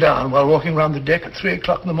and fell down while walking around the deck at 3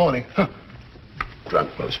 o'clock in the morning. Huh.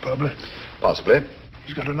 Drunk? Most probably. Possibly.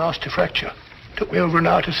 He's got a nasty fracture. Took me over an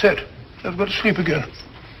hour to set. I've got to sleep again.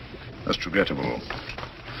 That's regrettable.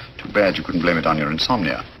 Too bad you couldn't blame it on your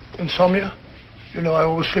insomnia. Insomnia? You know I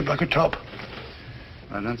always sleep like a top.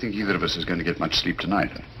 I don't think either of us is going to get much sleep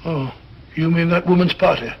tonight. Oh, you mean that woman's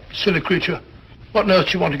party? Silly creature. What on earth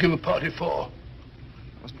do you want to give a party for?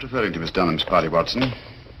 I wasn't referring to Miss Dunham's party, Watson.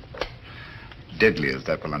 Deadly as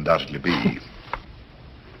that will undoubtedly be.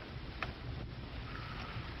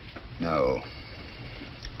 No.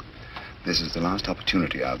 This is the last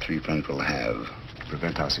opportunity our 3 friends will have to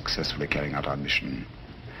prevent our successfully carrying out our mission.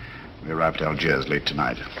 We arrive at Algiers late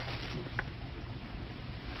tonight.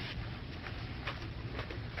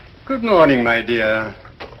 Good morning, my dear.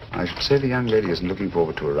 I should say the young lady isn't looking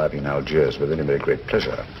forward to arriving in Algiers with any very great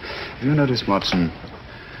pleasure. Have you noticed, Watson,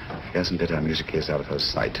 she hasn't let our music case out of her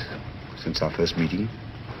sight since our first meeting?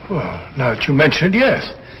 Well, now that you mention it,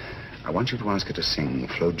 yes. I want you to ask her to sing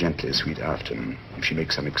Flow Gently, Sweet Afton, if she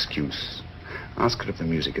makes some excuse. Ask her if the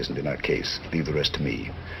music isn't in her case. Leave the rest to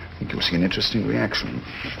me. I think you'll see an interesting reaction.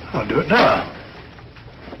 I'll do it now.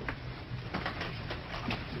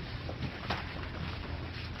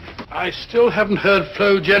 I still haven't heard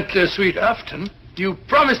Flow Gently, Sweet Afton. You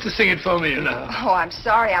promised to sing it for me, you know. Oh, I'm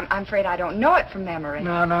sorry. I'm afraid I don't know it from memory.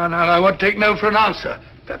 No. I won't take no for an answer.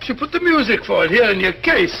 Perhaps you put the music for it here in your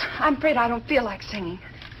case. I'm afraid I don't feel like singing.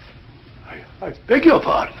 I beg your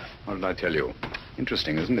pardon. What did I tell you?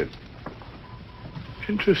 Interesting, isn't it?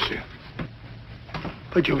 Interesting.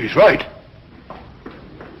 But he's right.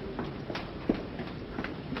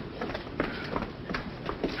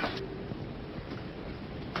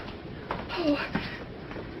 Oh.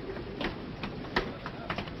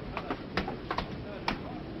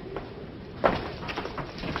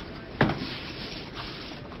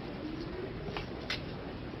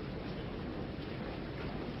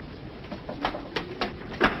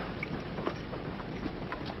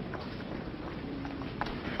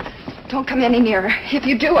 Don't come any nearer. If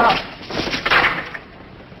you do, I'll...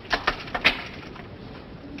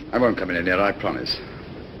 I won't come any nearer, I promise.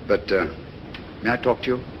 But, may I talk to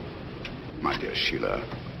you? My dear Sheila,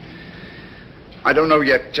 I don't know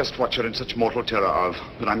yet just what you're in such mortal terror of,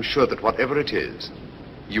 but I'm sure that whatever it is,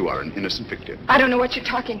 you are an innocent victim. I don't know what you're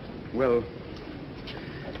talking. Well,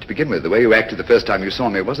 to begin with, the way you acted the first time you saw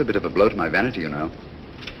me was a bit of a blow to my vanity, you know.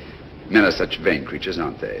 Men are such vain creatures,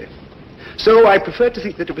 aren't they? So I prefer to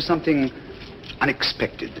think that it was something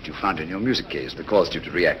unexpected that you found in your music case that caused you to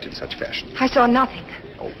react in such fashion. I saw nothing.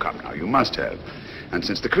 Oh, come now, you must have. And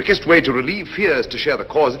since the quickest way to relieve fear is to share the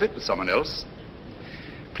cause of it with someone else,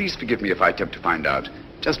 please forgive me if I attempt to find out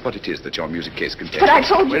just what it is that your music case contains. But I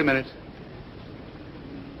told you... Wait a minute.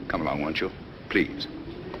 Come along, won't you? Please.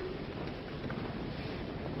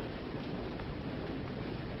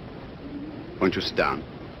 Won't you sit down?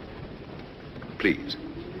 Please.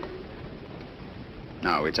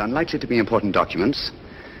 Now, it's unlikely to be important documents,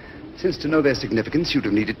 since to know their significance, you'd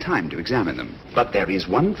have needed time to examine them. But there is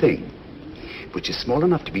one thing which is small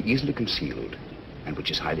enough to be easily concealed, and which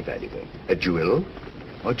is highly valuable. A jewel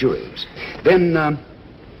or jewels. Then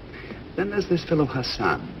there's this fellow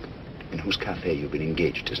Hassan, in whose cafe you've been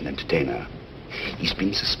engaged as an entertainer. He's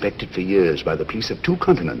been suspected for years by the police of 2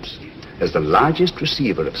 continents as the largest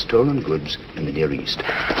receiver of stolen goods in the Near East.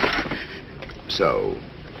 So,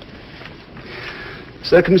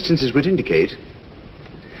 circumstances would indicate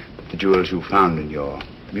that the jewels you found in your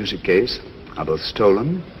music case are both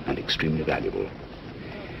stolen and extremely valuable.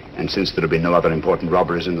 And since there have been no other important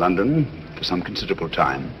robberies in London for some considerable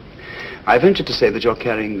time, I venture to say that you're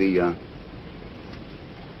carrying the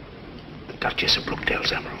Duchess of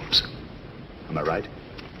Brookdale's emeralds. Am I right?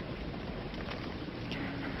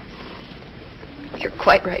 You're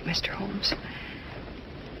quite right, Mr. Holmes.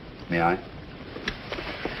 May I?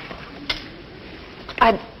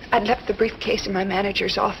 I'd left the briefcase in my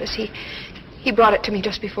manager's office. He brought it to me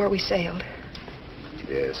just before we sailed.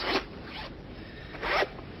 Yes.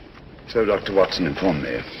 So Dr. Watson informed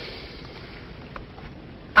me.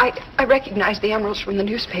 I recognized the emeralds from the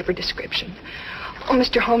newspaper description. Oh,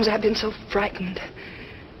 Mr. Holmes, I've been so frightened.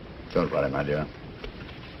 Don't worry, my dear.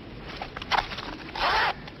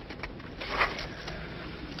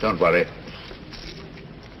 Don't worry.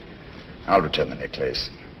 I'll return the necklace.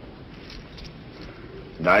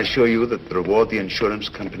 And I assure you that the reward the insurance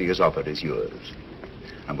company has offered is yours,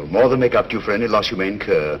 and will more than make up to you for any loss you may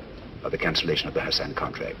incur by the cancellation of the Hassan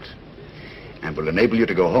contract, and will enable you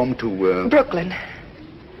to go home to, Brooklyn.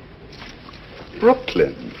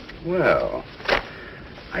 Brooklyn? Well,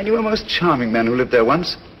 I knew a most charming man who lived there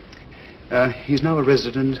once. He's now a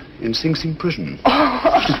resident in Sing Sing prison.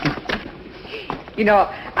 Oh. You know,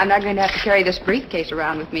 I'm not going to have to carry this briefcase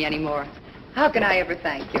around with me anymore. How can I ever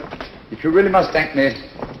thank you? If you really must thank me,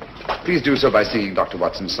 please do so by singing Dr.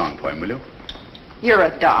 Watson's song poem, will you? You're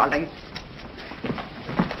a darling.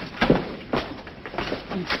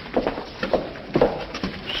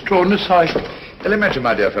 Extraordinary sight. Elementary,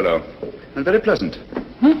 my dear fellow, and very pleasant.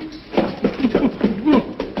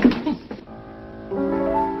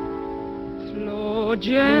 Flow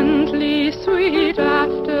gently, sweet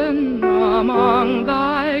Afton, among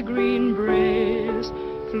thy green braes.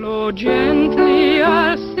 Flow gently,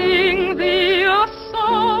 I'll sing thee a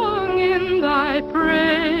song in thy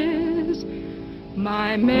praise.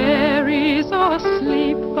 My Mary's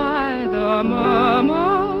asleep by the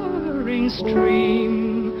murmuring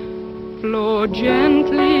stream. Flow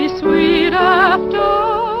gently, sweet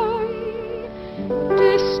Afton,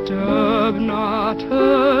 disturb not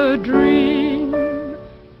her dream.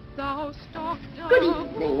 Thou stalk down... Good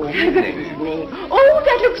evening. Good evening. Oh,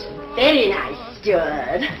 that looks very nice,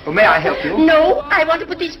 steward. Oh, may I help you? No, I want to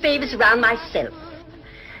put these favors around myself.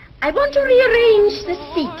 I want to rearrange the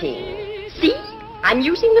seating. See? I'm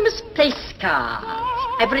using them as place cards.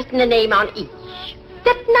 I've written a name on each.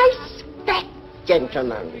 That nice fat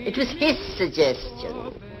gentleman. It was his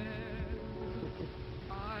suggestion.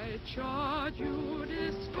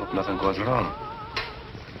 Hope nothing goes wrong.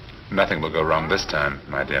 Nothing will go wrong this time,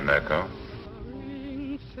 my dear Mirko.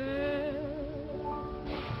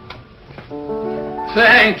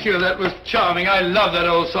 Thank you. That was charming. I love that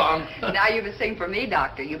old song. Now you can sing for me,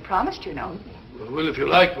 Doctor. You promised, you know. Well, if you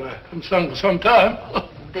like, I haven't sung for some time.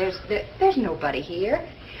 There's nobody here.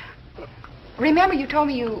 remember you told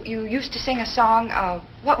me you used to sing a song,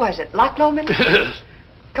 what was it, Loch Lomond?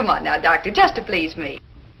 Come on now, Doctor, just to please me.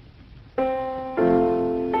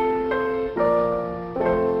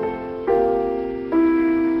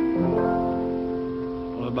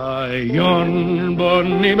 By yon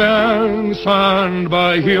bonny banks and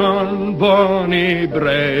by yon bonny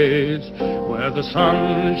braes, where the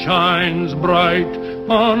sun shines bright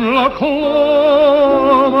on Loch Lomond,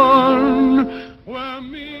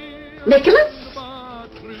 Nicholas?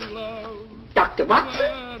 Dr. Watson?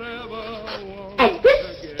 And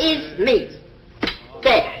this is me.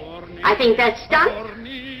 There. I think that's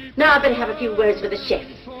done. Now I better have a few words with the chef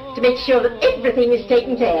to make sure that everything is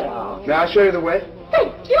taken care of. May I show you the way?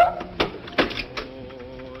 Thank you.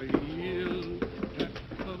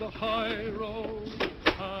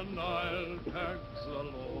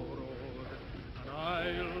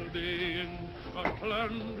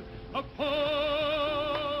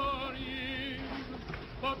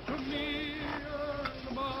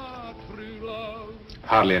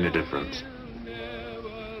 Hardly any difference.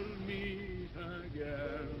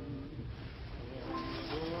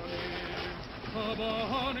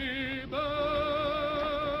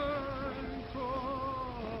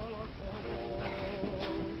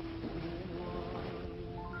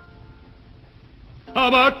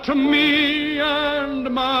 But to me and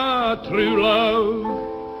my true love,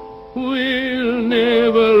 we'll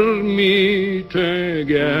never meet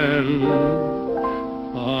again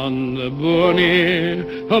on the bonny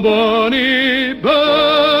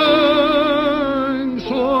banks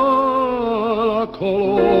of Loch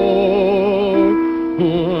Lomond.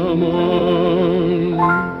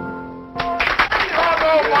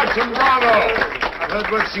 Bravo, Watson, bravo! I've heard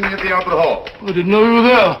words singing at the Albert Hall. I didn't know you were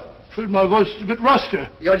there. Afraid my voice is a bit rusty.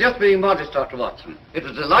 You're just being modest, Dr. Watson. It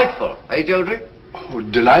was delightful, eh, Geoffrey? Oh,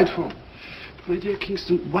 delightful. My dear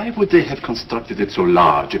Kingston, why would they have constructed it so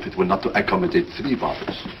large if it were not to accommodate 3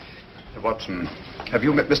 bottles? Watson, have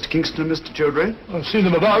you met Mr. Kingston and Mr. Jodrey? I've seen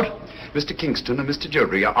them about. Mr. Kingston and Mr.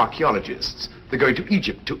 Jodrey are archaeologists. They're going to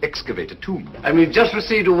Egypt to excavate a tomb. And we've just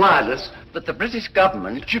received a wireless that the British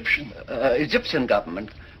government, Egyptian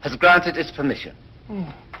government, has granted its permission. Oh,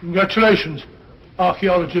 congratulations,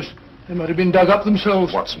 archaeologists. They might have been dug up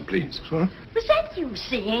themselves. Watson, please. Sorry? Was that you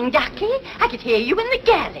singing, Ducky? I could hear you in the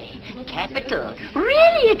galley. Capital.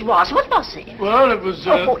 Really it was. What was it? Well, it was...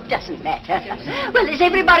 Oh, it doesn't matter. Well, is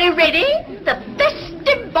everybody ready? The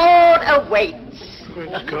festive board awaits.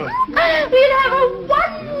 Let's go. We'll have a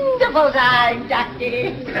wonderful time,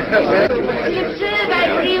 Ducky. You observe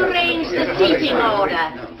I've rearranged the seating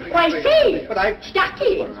order. Why, say,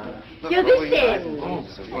 Ducky, you're this end.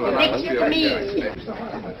 Next to me.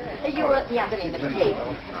 You're at the other end of the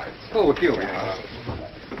table. Oh, here we are.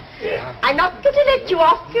 I'm not going to let you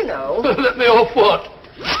off, you know. Let me off what?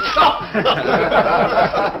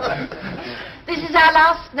 This is our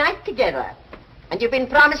last night together. And you've been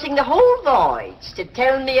promising the whole voyage to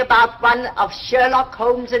tell me about one of Sherlock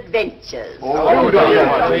Holmes' adventures. Oh,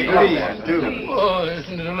 please. Oh,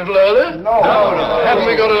 isn't it a little early? No. Haven't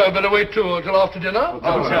we got a better wait till after dinner?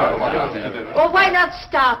 Well, why not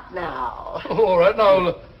start now? All right,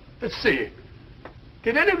 now, let's see.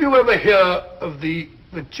 Did any of you ever hear of the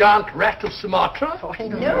Giant Rat of Sumatra? Oh, I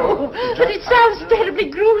know, but it sounds terribly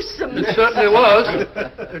gruesome. It certainly was.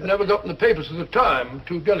 It never got in the papers at the time.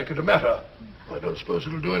 Too delicate a matter. I don't suppose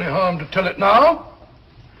it'll do any harm to tell it now.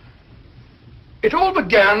 It all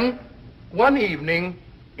began one evening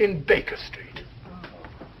in Baker Street.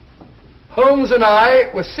 Holmes and I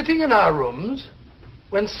were sitting in our rooms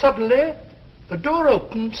when suddenly the door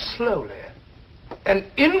opened slowly and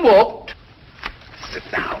in walked... Sit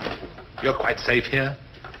down. You're quite safe here.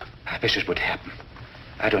 I wish it would happen.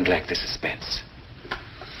 I don't like the suspense.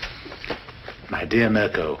 My dear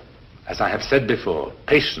Mirko, as I have said before,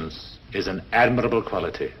 patience is an admirable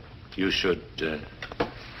quality. You should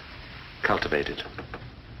cultivate it.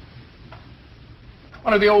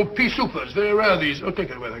 One of the old pea soupers, very rare these. Oh, take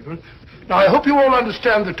it away, thank you. Now, I hope you all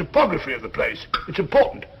understand the topography of the place. It's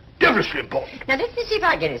important, devilishly important. Now, let me see if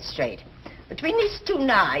I get it straight. Between these 2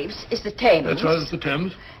 knives is the Thames. That's right, it's the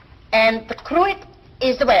Thames. And the cruet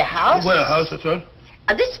is the warehouse. The warehouse, that's right.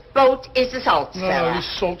 And this boat is the salt cellar. No, the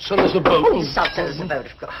salt cellar's the boat. Oh, the salt cellar's the boat,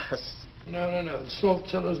 of course. No, the salt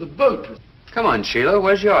cellar's the boat. Come on, Sheila,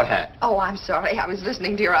 where's your hat? Oh, I'm sorry. I was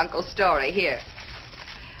listening to your uncle's story. Here.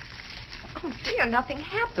 Oh, dear, nothing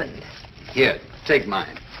happened. Here, take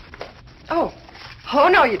mine. Oh,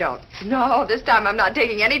 no, you don't. No, this time I'm not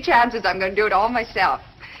taking any chances. I'm going to do it all myself.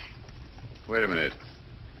 Wait a minute.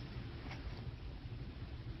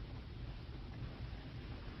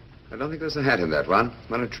 I don't think there's a hat in that one.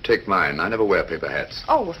 Why don't you take mine? I never wear paper hats.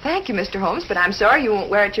 Oh, well, thank you, Mr. Holmes, but I'm sorry you won't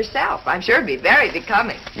wear it yourself. I'm sure it'd be very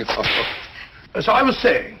becoming. As I was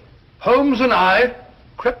saying, Holmes and I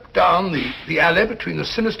crept down the alley between the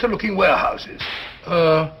sinister-looking warehouses.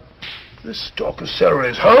 This stalk of celery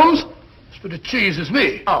is Holmes. This bit of cheese is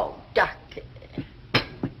me. Oh, Doctor.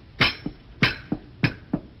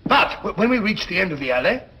 But when we reached the end of the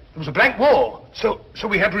alley, there was a blank wall, so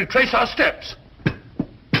we had to retrace our steps.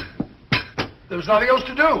 There was nothing else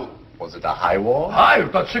to do. Was it a high wall? High, it was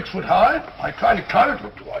about 6 foot high. I tried to climb it.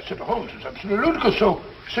 I said to Holmes, it's absolutely ludicrous. So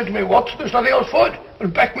he said to me, Watson, there's nothing else for it.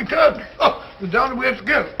 And back we turned. Oh, and down we had to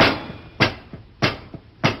go.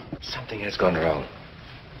 Something has gone wrong.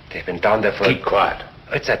 They've been down there for... Keep quiet.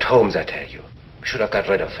 It's at Holmes, I tell you. We should have got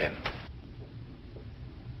rid of him.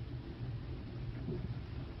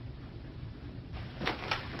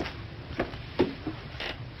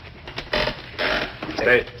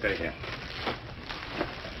 Stay here.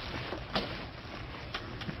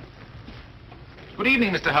 Good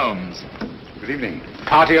evening, Mr. Holmes. Good evening.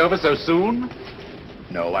 Party over so soon?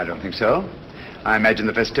 No, I don't think so. I imagine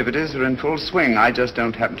the festivities are in full swing. I just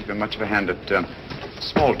don't happen to be much of a hand at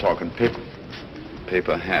small talk and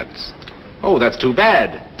paper hats. Oh, that's too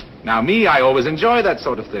bad. Now, I always enjoy that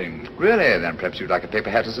sort of thing. Really? Then perhaps you'd like a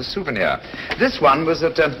paper hat as a souvenir. This one was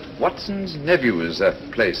at Watson's nephew's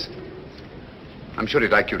place. I'm sure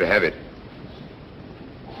he'd like you to have it.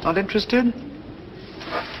 Not interested?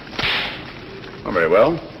 Oh, very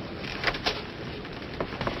well.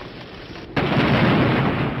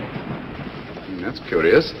 That's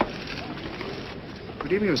curious.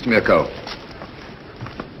 Good evening, Mr. Mirko.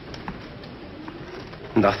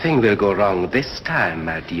 Nothing will go wrong this time,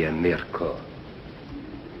 my dear Mirko.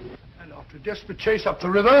 And after a desperate chase up the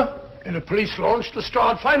river, in a police launch, the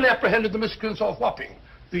Strad finally apprehended the miscreants off Wapping.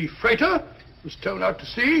 The freighter was towed out to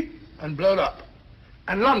sea and blown up.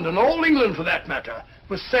 And London, all England for that matter,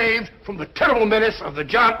 was saved from the terrible menace of the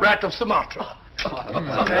Giant Rat of Sumatra. Oh,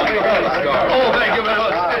 thank you very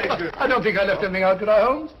much. I don't think I left anything out, did I,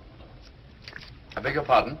 Holmes? I beg your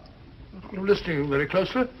pardon? I'm listening very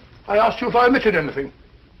closely. I asked you if I omitted anything.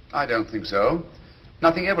 I don't think so.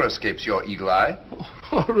 Nothing ever escapes your eagle eye.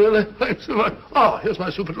 Oh, really? Thanks so much. Ah, here's my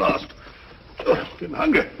soup at last. Oh, I'm getting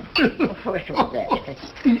hungry.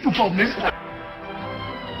 Pardon me.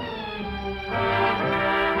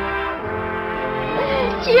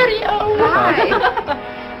 Cheerio! Hi.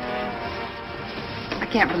 I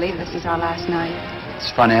can't believe this is our last night.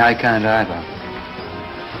 It's funny, I can't either.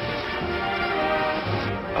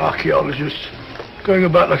 Archaeologists going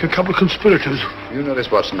about like a couple of conspirators. You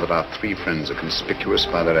notice, Watson, that our 3 friends are conspicuous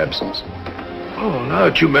by their absence? Oh, now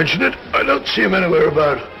that you mention it, I don't see them anywhere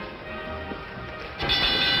about.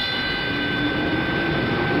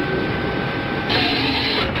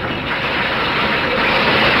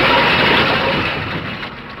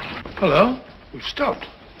 Hello? We've stopped.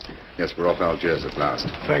 Yes, we're off Algiers at last.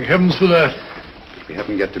 Thank heavens for that. We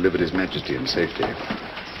haven't yet delivered His Majesty in safety.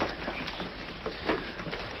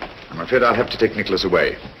 I'm afraid I'll have to take Nicholas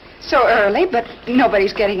away. So early, but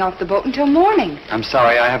nobody's getting off the boat until morning. I'm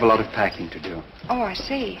sorry, I have a lot of packing to do. Oh, I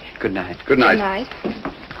see. Good night. Good night. Good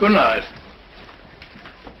night. Good night.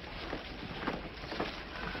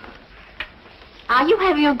 Are you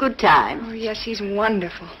having a good time? Oh, yes, he's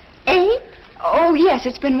wonderful. Eh? Oh, yes,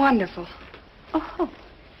 it's been wonderful. Oh,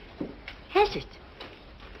 has it?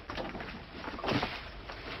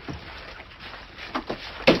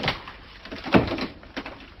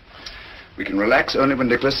 We can relax only when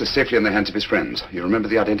Nicholas is safely in the hands of his friends. You remember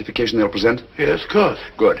the identification they'll present? Yes, of course.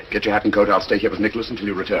 Good. Get your hat and coat. I'll stay here with Nicholas until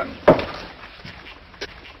you return.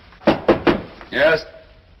 Yes?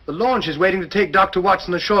 The launch is waiting to take Dr.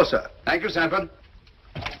 Watson ashore, sir. Thank you, Sanford.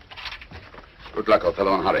 Good luck, old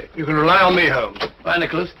fellow, and hurry. You can rely on me, Holmes. Bye,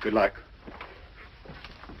 Nicholas. Good luck.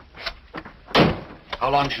 How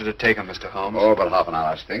long should it take him, Mr. Holmes? Oh, about half an hour,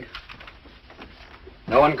 I should think.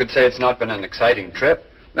 No one could say it's not been an exciting trip.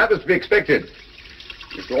 That was to be expected.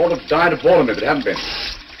 We'd all have died of boredom if it hadn't been.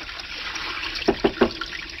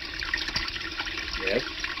 Yes?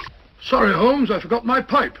 Sorry, Holmes, I forgot my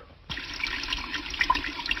pipe.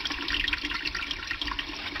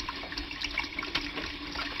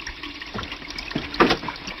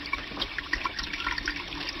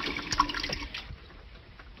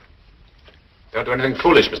 Don't do anything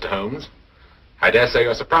foolish, Mr. Holmes. I dare say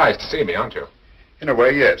you're surprised to see me, aren't you? In a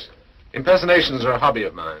way, yes. Impersonations are a hobby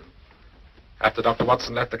of mine. After Dr.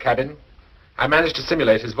 Watson left the cabin, I managed to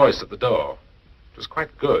simulate his voice at the door. It was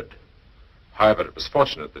quite good. However, it was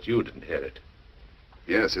fortunate that you didn't hear it.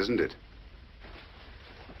 Yes, isn't it?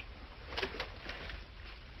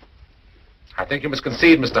 I think you must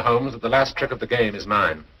concede, Mr. Holmes, that the last trick of the game is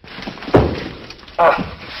mine.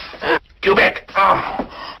 Quebec!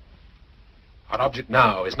 Our object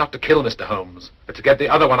now is not to kill Mr. Holmes, but to get the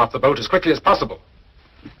other one off the boat as quickly as possible.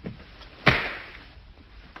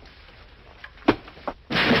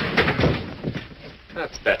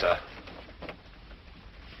 That's better.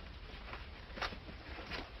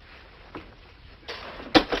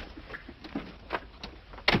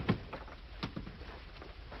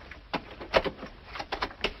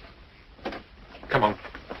 Come on.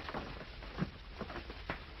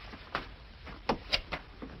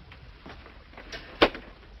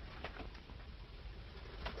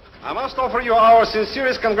 I must offer you our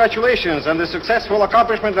sincerest congratulations on the successful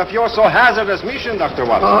accomplishment of your so hazardous mission, Dr.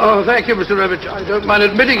 Watson. Oh, thank you, Mr. Revich. I don't mind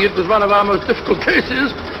admitting it was one of our most difficult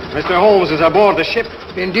cases. Mr. Holmes is aboard the ship.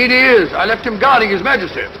 Indeed he is. I left him guarding His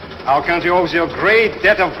Majesty. Our country owes you a great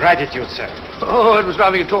debt of gratitude, sir. Oh, it was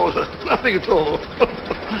nothing at all, sir. Nothing at all.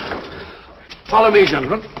 Follow me,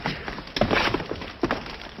 gentlemen.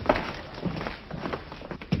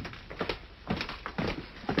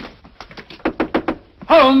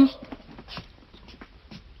 Holmes!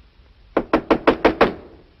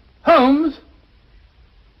 Holmes!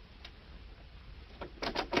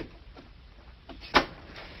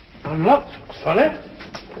 Unlocked. Funny.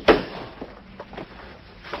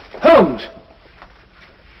 Holmes!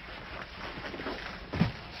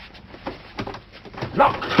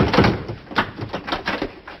 Locked.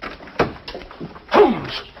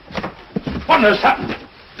 Holmes! What has happened?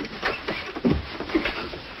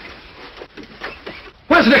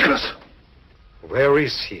 Where's Nicholas? Where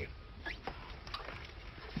is he?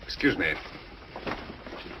 Excuse me.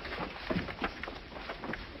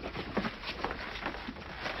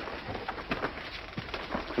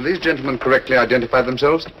 Have these gentlemen correctly identified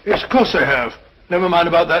themselves? Yes, of course they have. Never mind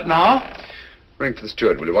about that now. Ring for the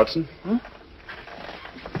steward, will you, Watson? Hmm?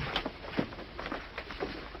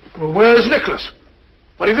 Well, where's Nicholas?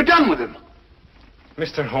 What have you done with him?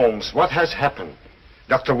 Mr. Holmes, what has happened?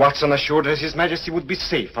 Dr. Watson assured us His Majesty would be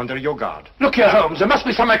safe under your guard. Look here, Holmes, there must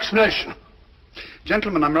be some explanation.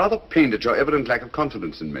 Gentlemen, I'm rather pained at your evident lack of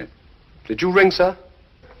confidence in me. Did you ring, sir?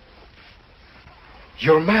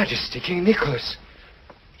 Your Majesty, King Nicholas.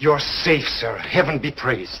 You're safe, sir. Heaven be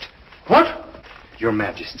praised. What? Your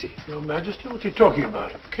Majesty. Your Majesty? What are you talking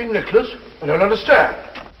about? King Nicholas? I don't understand.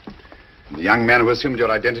 The young man who assumed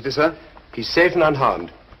your identity, sir? He's safe and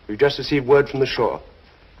unharmed. We've just received word from the shore.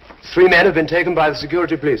 3 men have been taken by the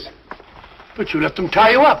security police. But you let them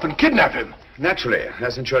tie you up and kidnap him. Naturally,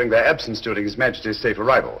 as ensuring their absence during His Majesty's safe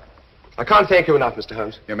arrival. I can't thank you enough, Mr.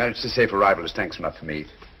 Holmes. Your Majesty's safe arrival is thanks enough for me.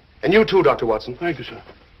 And you too, Dr. Watson. Thank you, sir.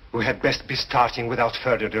 We had best be starting without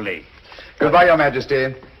further delay. Goodbye, Your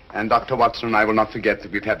Majesty. And Dr. Watson and I will not forget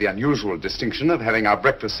that we've had the unusual distinction of having our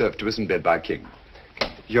breakfast served to us in bed by a king.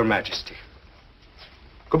 Your Majesty.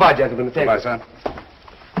 Goodbye, gentlemen. Thank Goodbye, you. sir.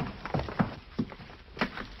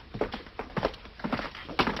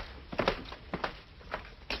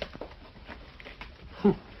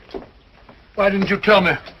 Why didn't you tell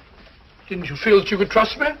me? Didn't you feel that you could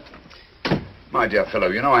trust me? My dear fellow,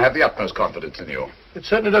 you know I have the utmost confidence in you. It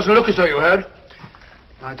certainly doesn't look as though you had.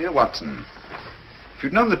 My dear Watson, if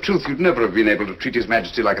you'd known the truth, you'd never have been able to treat His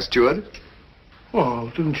Majesty like a steward.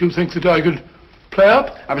 Well, didn't you think that I could play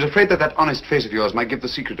up? I was afraid that that honest face of yours might give the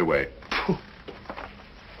secret away.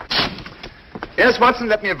 Yes, Watson,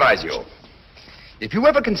 let me advise you. If you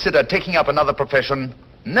ever consider taking up another profession,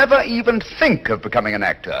 never even think of becoming an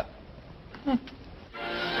actor.